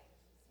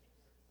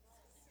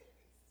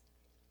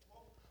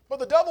 But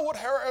the devil would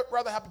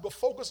rather have people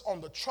focus on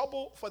the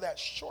trouble for that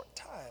short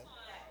time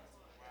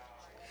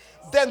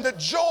than the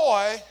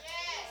joy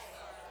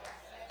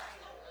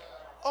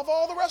of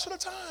all the rest of the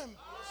time.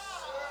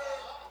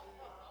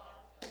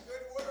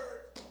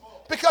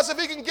 Because if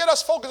he can get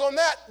us focused on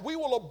that, we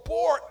will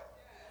abort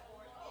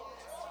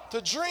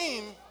the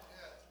dream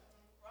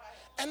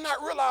and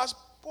not realize,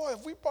 boy,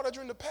 if we brought a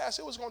dream to pass,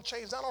 it was going to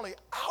change not only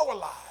our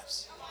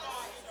lives,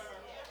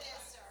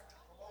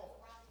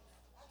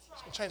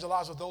 it's going to change the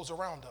lives of those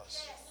around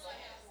us.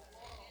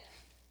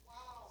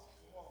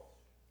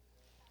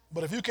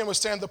 But if you can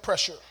withstand the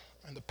pressure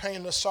and the pain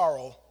and the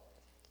sorrow,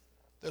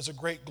 there's a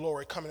great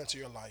glory coming into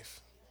your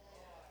life.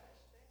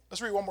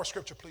 Let's read one more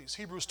scripture, please.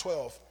 Hebrews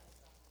 12.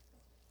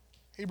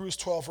 Hebrews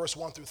 12, verse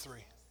 1 through 3.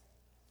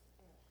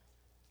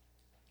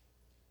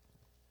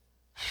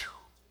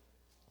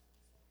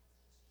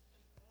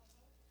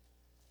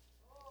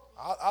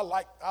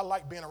 I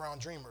like being around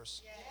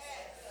dreamers.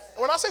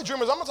 When I say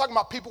dreamers, I'm not talking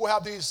about people who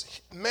have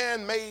these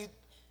man-made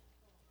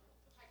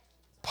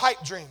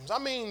pipe dreams. I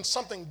mean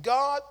something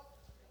God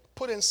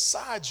put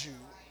inside you,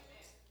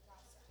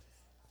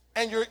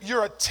 and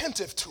you're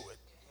attentive to it.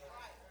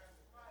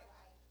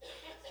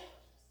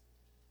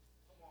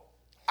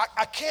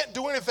 I can't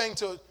do anything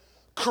to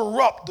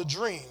corrupt the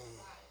dream.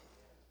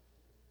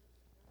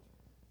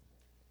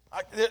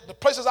 The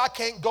places I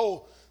can't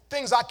go,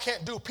 things I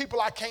can't do,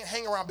 people I can't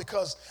hang around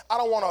because I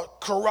don't want to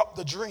corrupt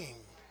the dream.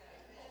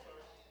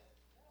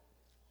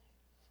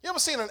 You ever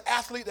seen an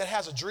athlete that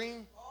has a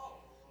dream?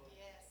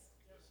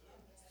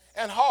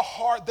 And how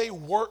hard they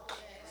work,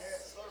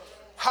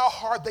 how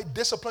hard they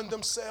discipline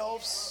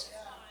themselves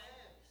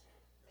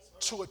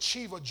to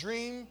achieve a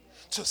dream,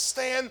 to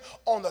stand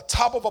on the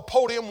top of a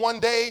podium one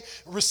day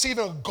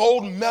receiving a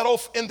gold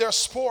medal in their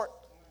sport.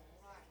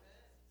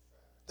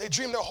 They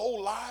dream their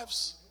whole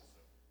lives.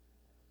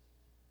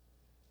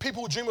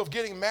 People who dream of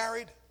getting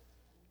married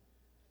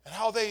and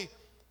how they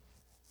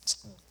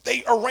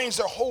arrange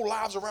their whole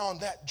lives around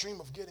that dream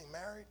of getting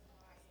married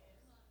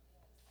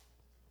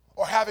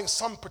or having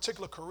some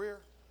particular career.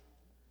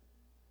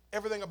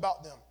 Everything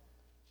about them.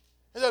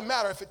 It doesn't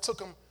matter if it took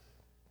them,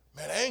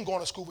 man, I ain't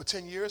going to school for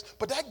 10 years,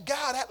 but that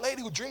guy, that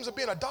lady who dreams of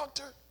being a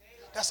doctor,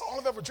 that's all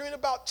I've ever dreamed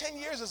about. 10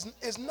 years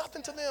is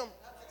nothing to them.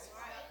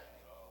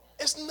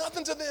 It's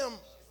nothing to them.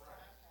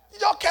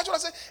 Y'all catch what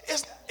I say?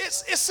 It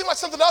seems like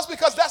something else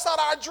because that's not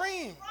our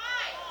dream.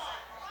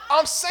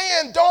 I'm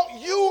saying, don't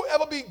you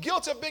ever be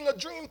guilty of being a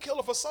dream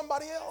killer for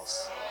somebody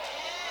else.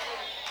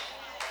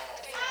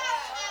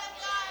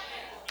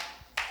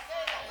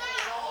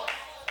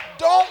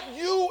 Don't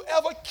you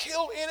ever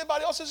kill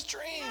anybody else's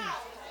dream.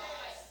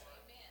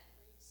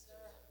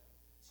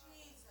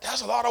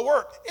 That's a lot of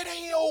work. It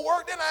ain't your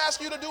work. Didn't I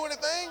ask you to do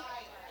anything?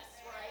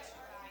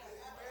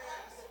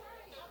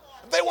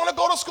 If they want to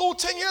go to school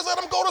 10 years, let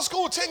them go to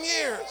school 10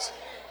 years.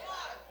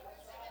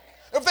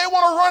 If they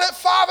want to run at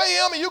 5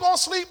 a.m. and you're going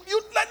to sleep,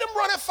 you let them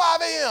run at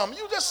 5 a.m.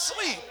 You just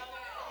sleep.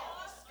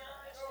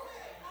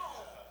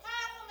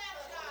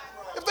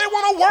 If they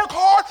want to work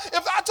hard,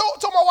 if I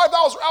told my wife,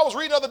 I was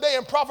reading the other day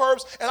in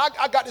Proverbs, and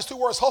I got these two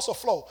words, hustle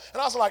flow.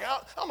 And I was like,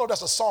 I don't know if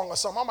that's a song or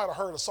something. I might have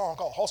heard a song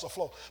called hustle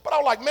flow. But I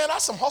was like, man,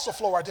 that's some hustle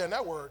flow right there in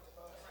that word.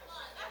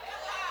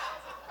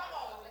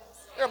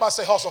 Everybody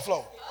say hustle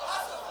flow.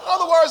 In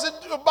other words,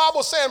 the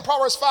Bible says in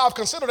Proverbs 5,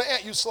 consider the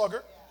ant, you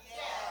sluggard.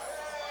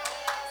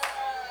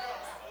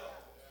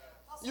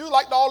 You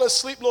like all this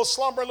sleep, little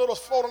slumbering, little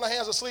folding the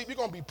hands of sleep, you're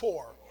going to be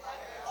poor.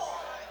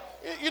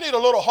 You need a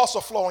little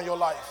hustle flow in your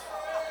life.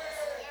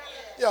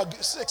 Yeah,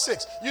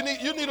 6'6". You need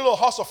a little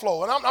hustle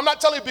flow. And I'm not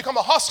telling you to become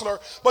a hustler,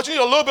 but you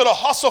need a little bit of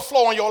hustle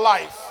flow in your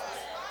life.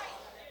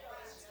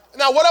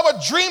 Now, whatever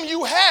dream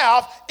you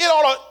have, it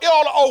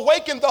ought to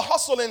awaken the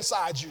hustle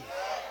inside you.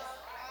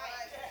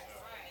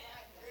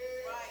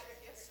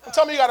 And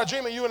tell me you got a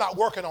dream and you're not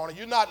working on it.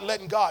 You're not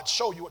letting God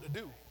show you what to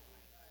do.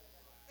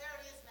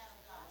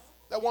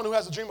 That one who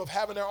has a dream of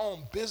having their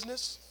own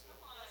business,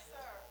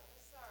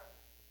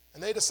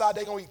 and they decide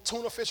they're going to eat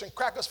tuna fish and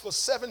crackers for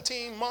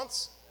 17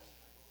 months.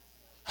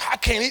 I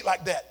can't eat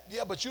like that.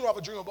 Yeah, but you don't have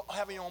a dream of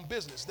having your own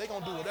business. They're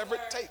going to do whatever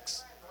it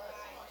takes.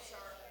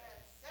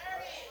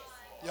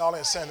 Y'all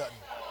ain't saying nothing.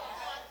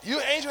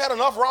 Ain't you had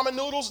enough ramen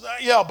noodles?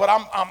 Yeah, but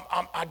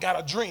I got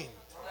a dream.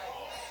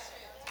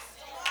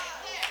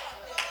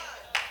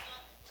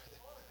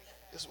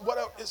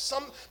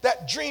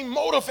 That dream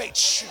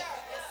motivates you.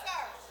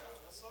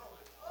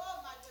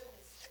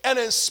 And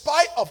in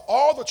spite of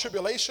all the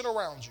tribulation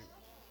around you,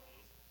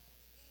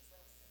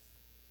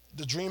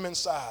 the dream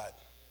inside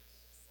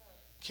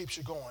keeps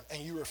you going, and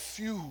you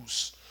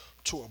refuse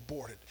to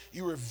abort it.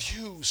 You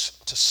refuse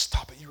to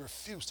stop it. You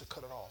refuse to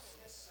cut it off.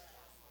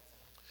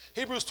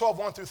 Hebrews 12,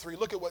 1 through 3.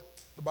 Look at what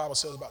the Bible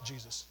says about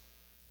Jesus.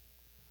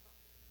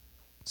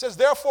 It says,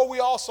 therefore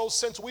we also,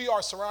 since we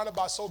are surrounded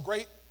by so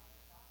great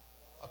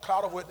a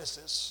cloud of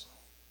witnesses,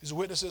 these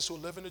witnesses who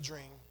live in the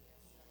dream,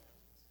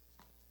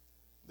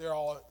 they're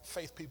all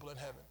faith people in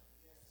heaven.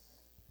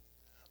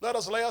 Let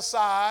us lay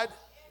aside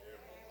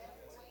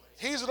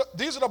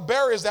These are the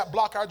barriers that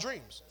block our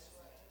dreams.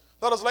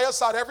 Let us lay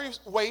aside every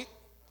weight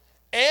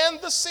and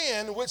the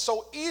sin which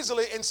so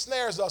easily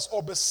ensnares us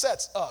or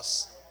besets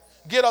us,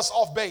 get us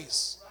off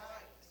base.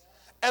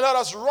 And let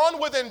us run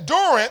with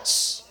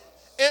endurance.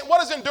 And what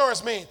does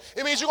endurance mean?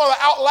 It means you're going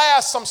to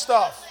outlast some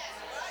stuff.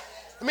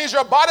 It means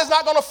your body's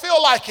not going to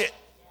feel like it.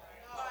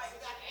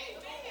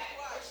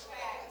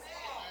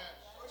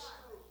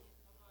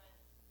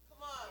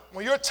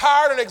 When you're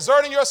tired and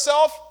exerting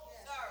yourself,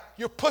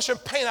 you're pushing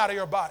pain out of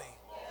your body.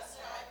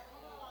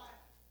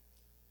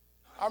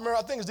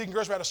 I think it's Deacon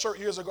Gershman had a shirt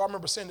years ago. I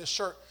remember seeing this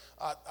shirt.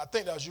 I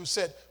think that was you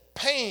said,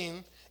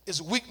 pain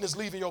is weakness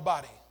leaving your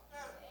body.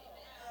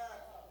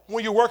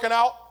 When you're working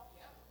out,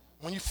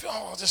 when you feel,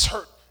 oh, this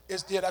hurt,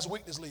 that's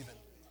weakness leaving.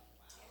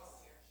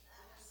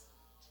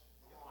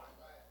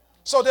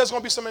 So there's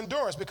going to be some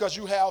endurance because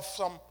you have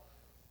some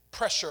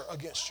pressure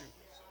against you.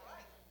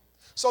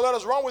 So let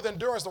us run with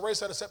endurance the race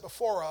that is set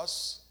before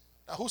us.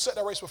 Now, who set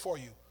that race before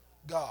you?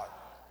 God.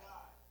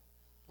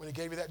 When he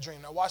gave you that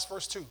dream. Now, watch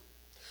verse 2.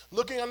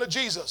 Looking unto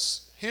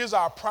Jesus, here's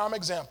our prime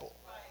example.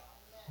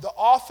 The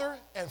author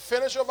and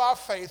finisher of our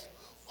faith,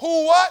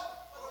 who what?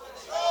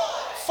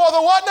 For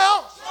the what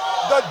now?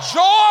 The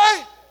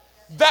joy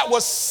that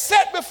was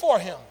set before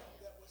him.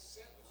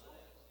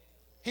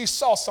 He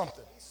saw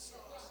something.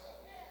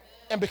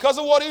 And because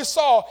of what he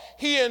saw,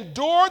 he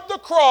endured the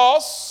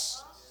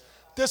cross,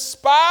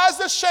 despised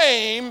the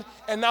shame,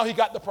 and now he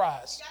got the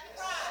prize.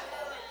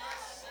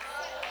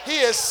 He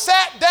is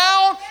sat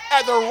down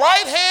at the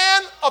right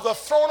hand of the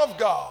throne of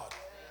God.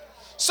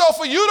 So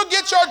for you to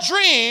get your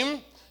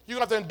dream, you're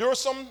going to have to endure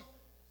some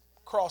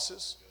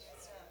crosses,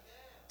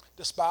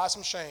 despise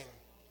some shame,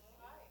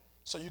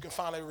 so you can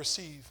finally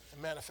receive and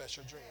manifest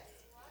your dream.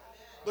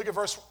 Look at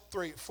verse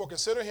 3. For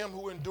consider him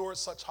who endured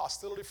such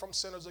hostility from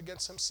sinners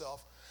against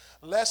himself,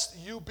 lest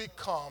you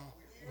become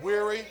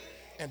weary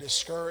and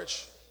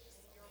discouraged.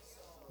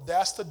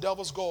 That's the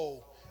devil's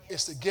goal,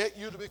 is to get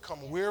you to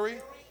become weary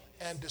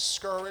and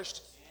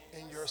discouraged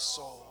in your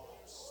soul.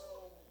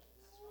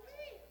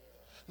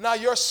 Now,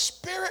 your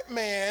spirit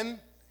man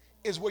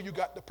is where you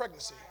got the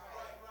pregnancy.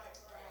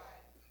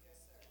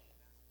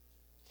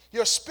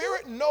 Your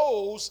spirit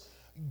knows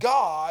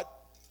God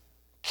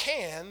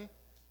can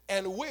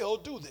and will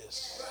do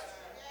this.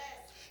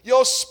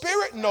 Your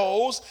spirit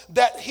knows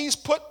that he's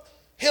put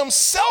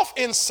himself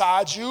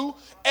inside you,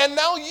 and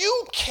now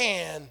you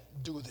can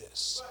do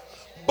this.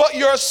 But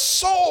your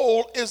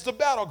soul is the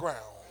battleground.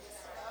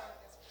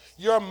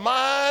 Your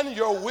mind,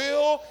 your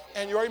will,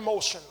 and your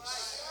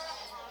emotions.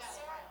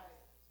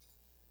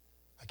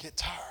 I get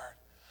tired.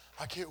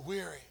 I get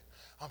weary.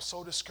 I'm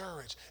so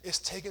discouraged. It's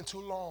taking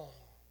too long.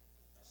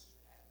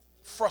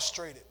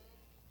 Frustrated.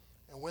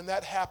 And when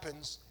that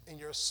happens in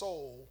your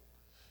soul,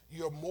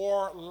 you're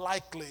more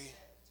likely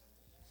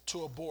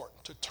to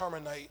abort, to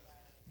terminate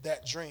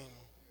that dream.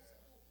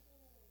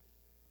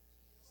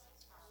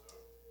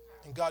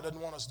 And God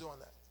doesn't want us doing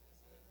that.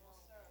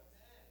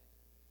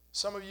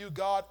 Some of you,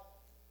 God,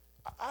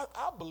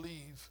 I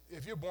believe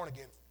if you're born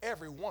again,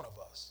 every one of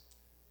us,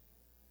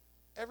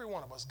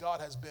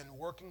 God has been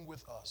working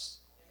with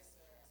us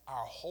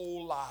our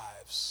whole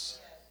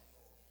lives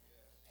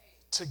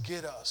to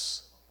get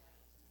us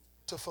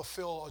to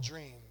fulfill a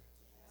dream.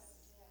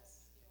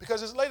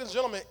 Because, ladies and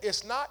gentlemen,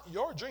 it's not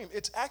your dream.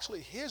 It's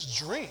actually his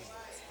dream.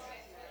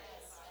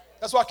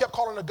 That's why I kept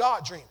calling it a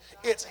God dream.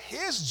 It's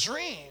his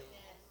dream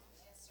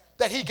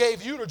that he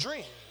gave you to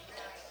dream.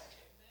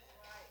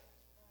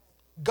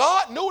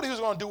 God knew what he was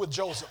going to do with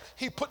Joseph.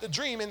 He put the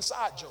dream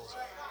inside Joseph.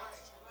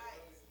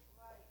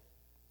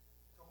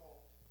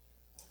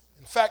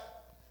 In fact,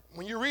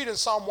 when you read in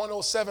Psalm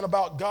 107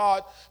 about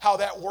God, how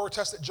that word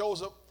tested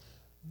Joseph,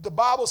 the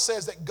Bible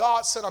says that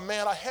God sent a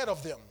man ahead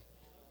of them.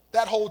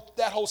 That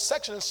whole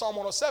section in Psalm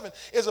 107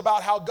 is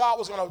about how God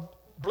was going to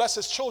bless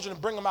his children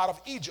and bring them out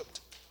of Egypt.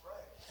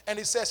 And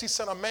he says he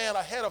sent a man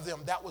ahead of them.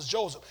 That was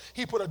Joseph.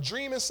 He put a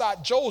dream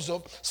inside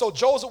Joseph, so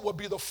Joseph would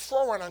be the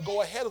forerunner and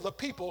go ahead of the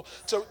people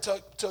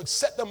to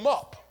set them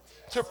up,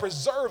 to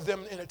preserve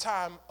them in a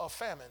time of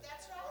famine.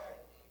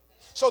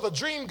 So the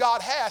dream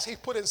God has, he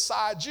put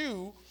inside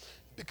you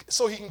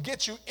so he can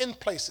get you in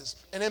places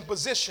and in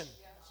position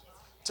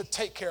to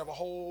take care of a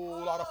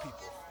whole lot of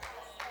people.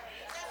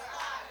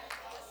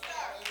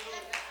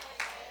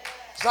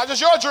 It's not just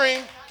your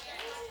dream.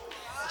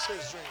 It's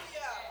his dream.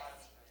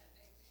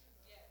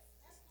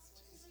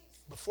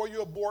 Before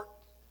you abort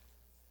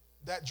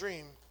that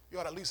dream, you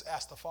ought to at least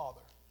ask the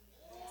Father.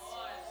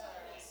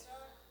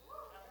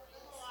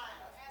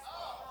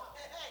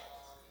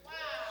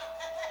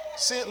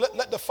 See,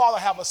 let the Father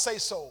have a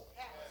say-so.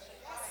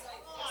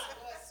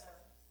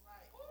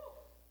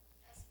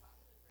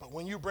 But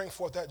when you bring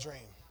forth that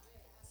dream,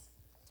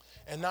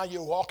 and now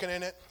you're walking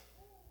in it,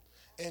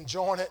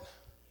 enjoying it,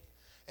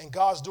 and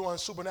God's doing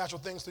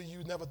supernatural things that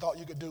you never thought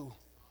you could do,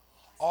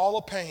 all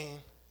the pain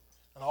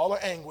and all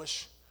the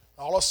anguish,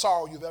 all the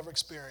sorrow you've ever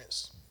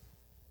experienced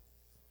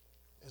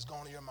is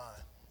gone to your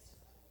mind.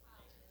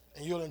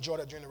 And you'll enjoy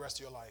that dream the rest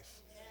of your life.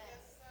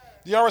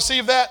 Do y'all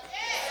receive that?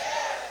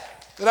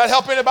 Did that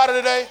help anybody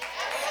today?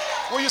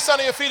 Will you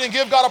stand on your feet and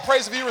give God a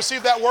praise if you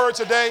received that word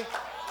today?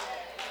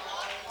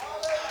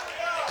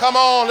 Come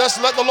on, let's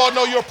let the Lord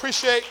know you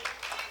appreciate.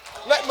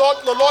 Let the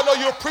Lord know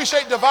you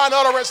appreciate divine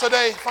utterance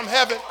today from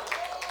heaven.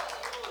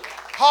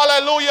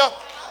 Hallelujah.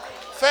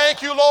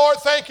 Thank you, Lord.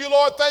 Thank you,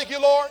 Lord. Thank you,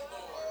 Lord,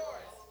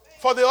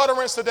 for the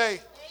utterance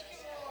today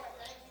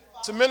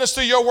to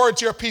minister your word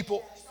to your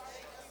people.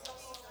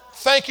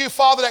 Thank you,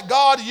 Father, that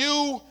God,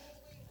 you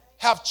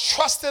have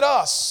trusted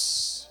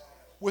us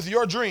with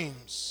your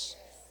dreams,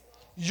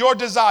 your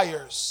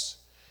desires.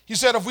 You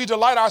said if we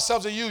delight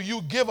ourselves in you,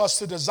 you give us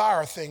to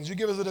desire things. You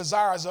give us the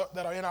desires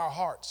that are in our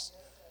hearts.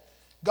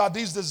 God,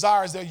 these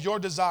desires, they're your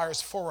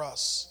desires for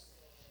us.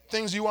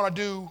 Things you want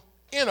to do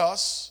in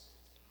us,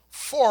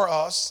 for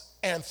us,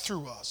 and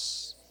through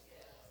us.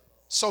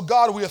 So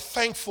God, we are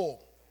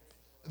thankful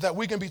that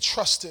we can be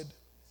trusted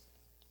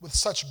with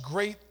such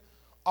great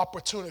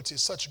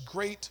opportunities, such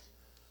great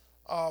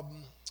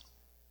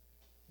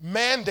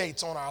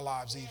mandates on our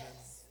lives even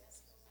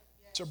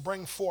to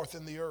bring forth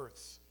in the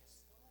earth.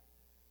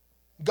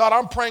 God,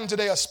 I'm praying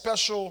today a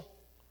special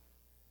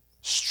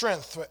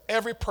strength for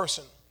every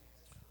person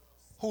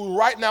who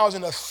right now is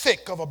in the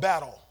thick of a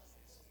battle,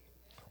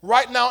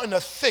 right now in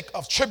the thick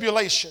of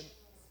tribulation,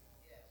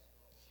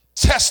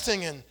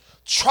 testing and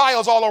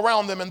trials all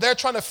around them, and they're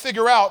trying to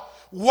figure out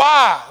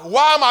why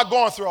am I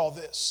going through all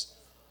this?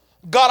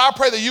 God, I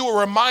pray that you will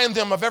remind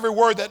them of every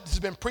word that has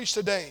been preached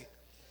today,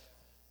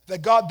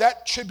 that God,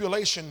 that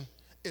tribulation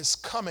is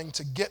coming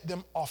to get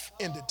them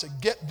off-ended, to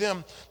get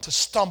them to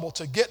stumble,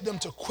 to get them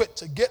to quit,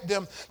 to get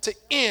them to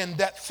end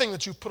that thing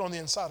that you put on the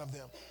inside of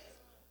them.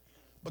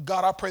 But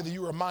God, I pray that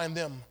you remind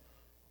them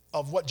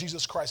of what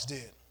Jesus Christ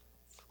did,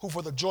 who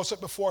for the joy set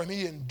before him,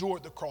 he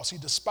endured the cross. He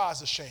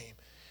despised the shame.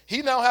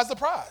 He now has the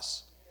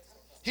prize.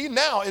 He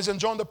now is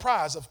enjoying the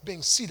prize of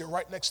being seated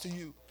right next to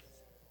you.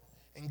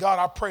 And God,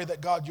 I pray that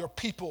God, your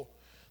people,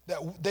 that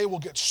they will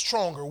get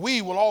stronger.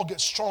 We will all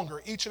get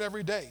stronger each and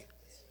every day.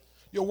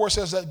 Your word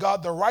says that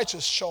God, the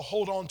righteous shall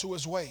hold on to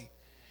his way.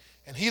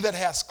 And he that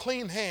has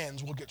clean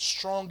hands will get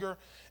stronger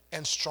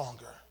and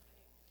stronger.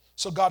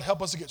 So God,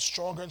 help us to get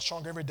stronger and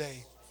stronger every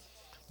day.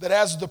 That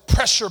as the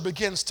pressure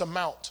begins to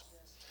mount,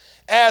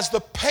 as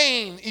the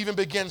pain even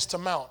begins to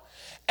mount,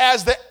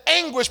 as the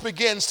anguish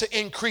begins to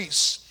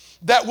increase,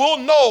 that we'll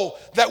know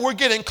that we're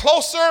getting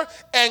closer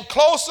and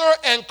closer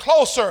and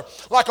closer,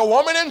 like a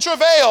woman in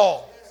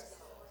travail,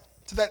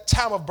 to that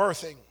time of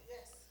birthing.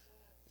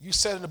 You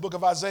said in the book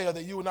of Isaiah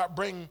that you will not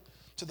bring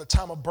to the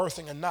time of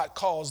birthing and not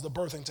cause the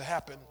birthing to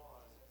happen.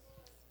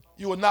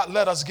 You will not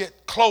let us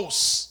get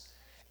close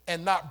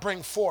and not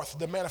bring forth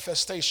the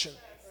manifestation.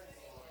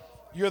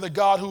 You're the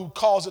God who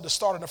calls it to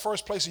start in the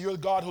first place, and you're the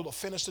God who will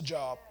finish the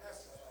job.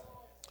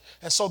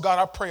 And so, God,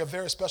 I pray a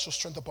very special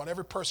strength upon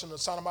every person in the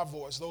sound of my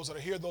voice, those that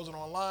are here, those that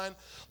are online,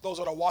 those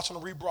that are watching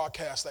the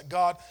rebroadcast, that,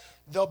 God,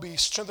 they'll be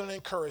strengthened and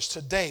encouraged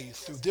today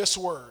through this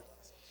word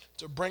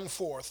to bring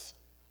forth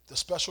the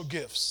special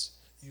gifts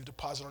you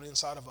deposit on the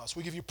inside of us.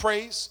 We give you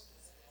praise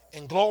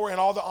and glory and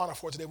all the honor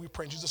for today. We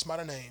pray in Jesus'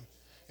 mighty name.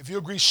 If you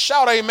agree,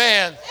 shout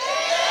amen.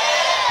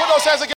 Put those hands together.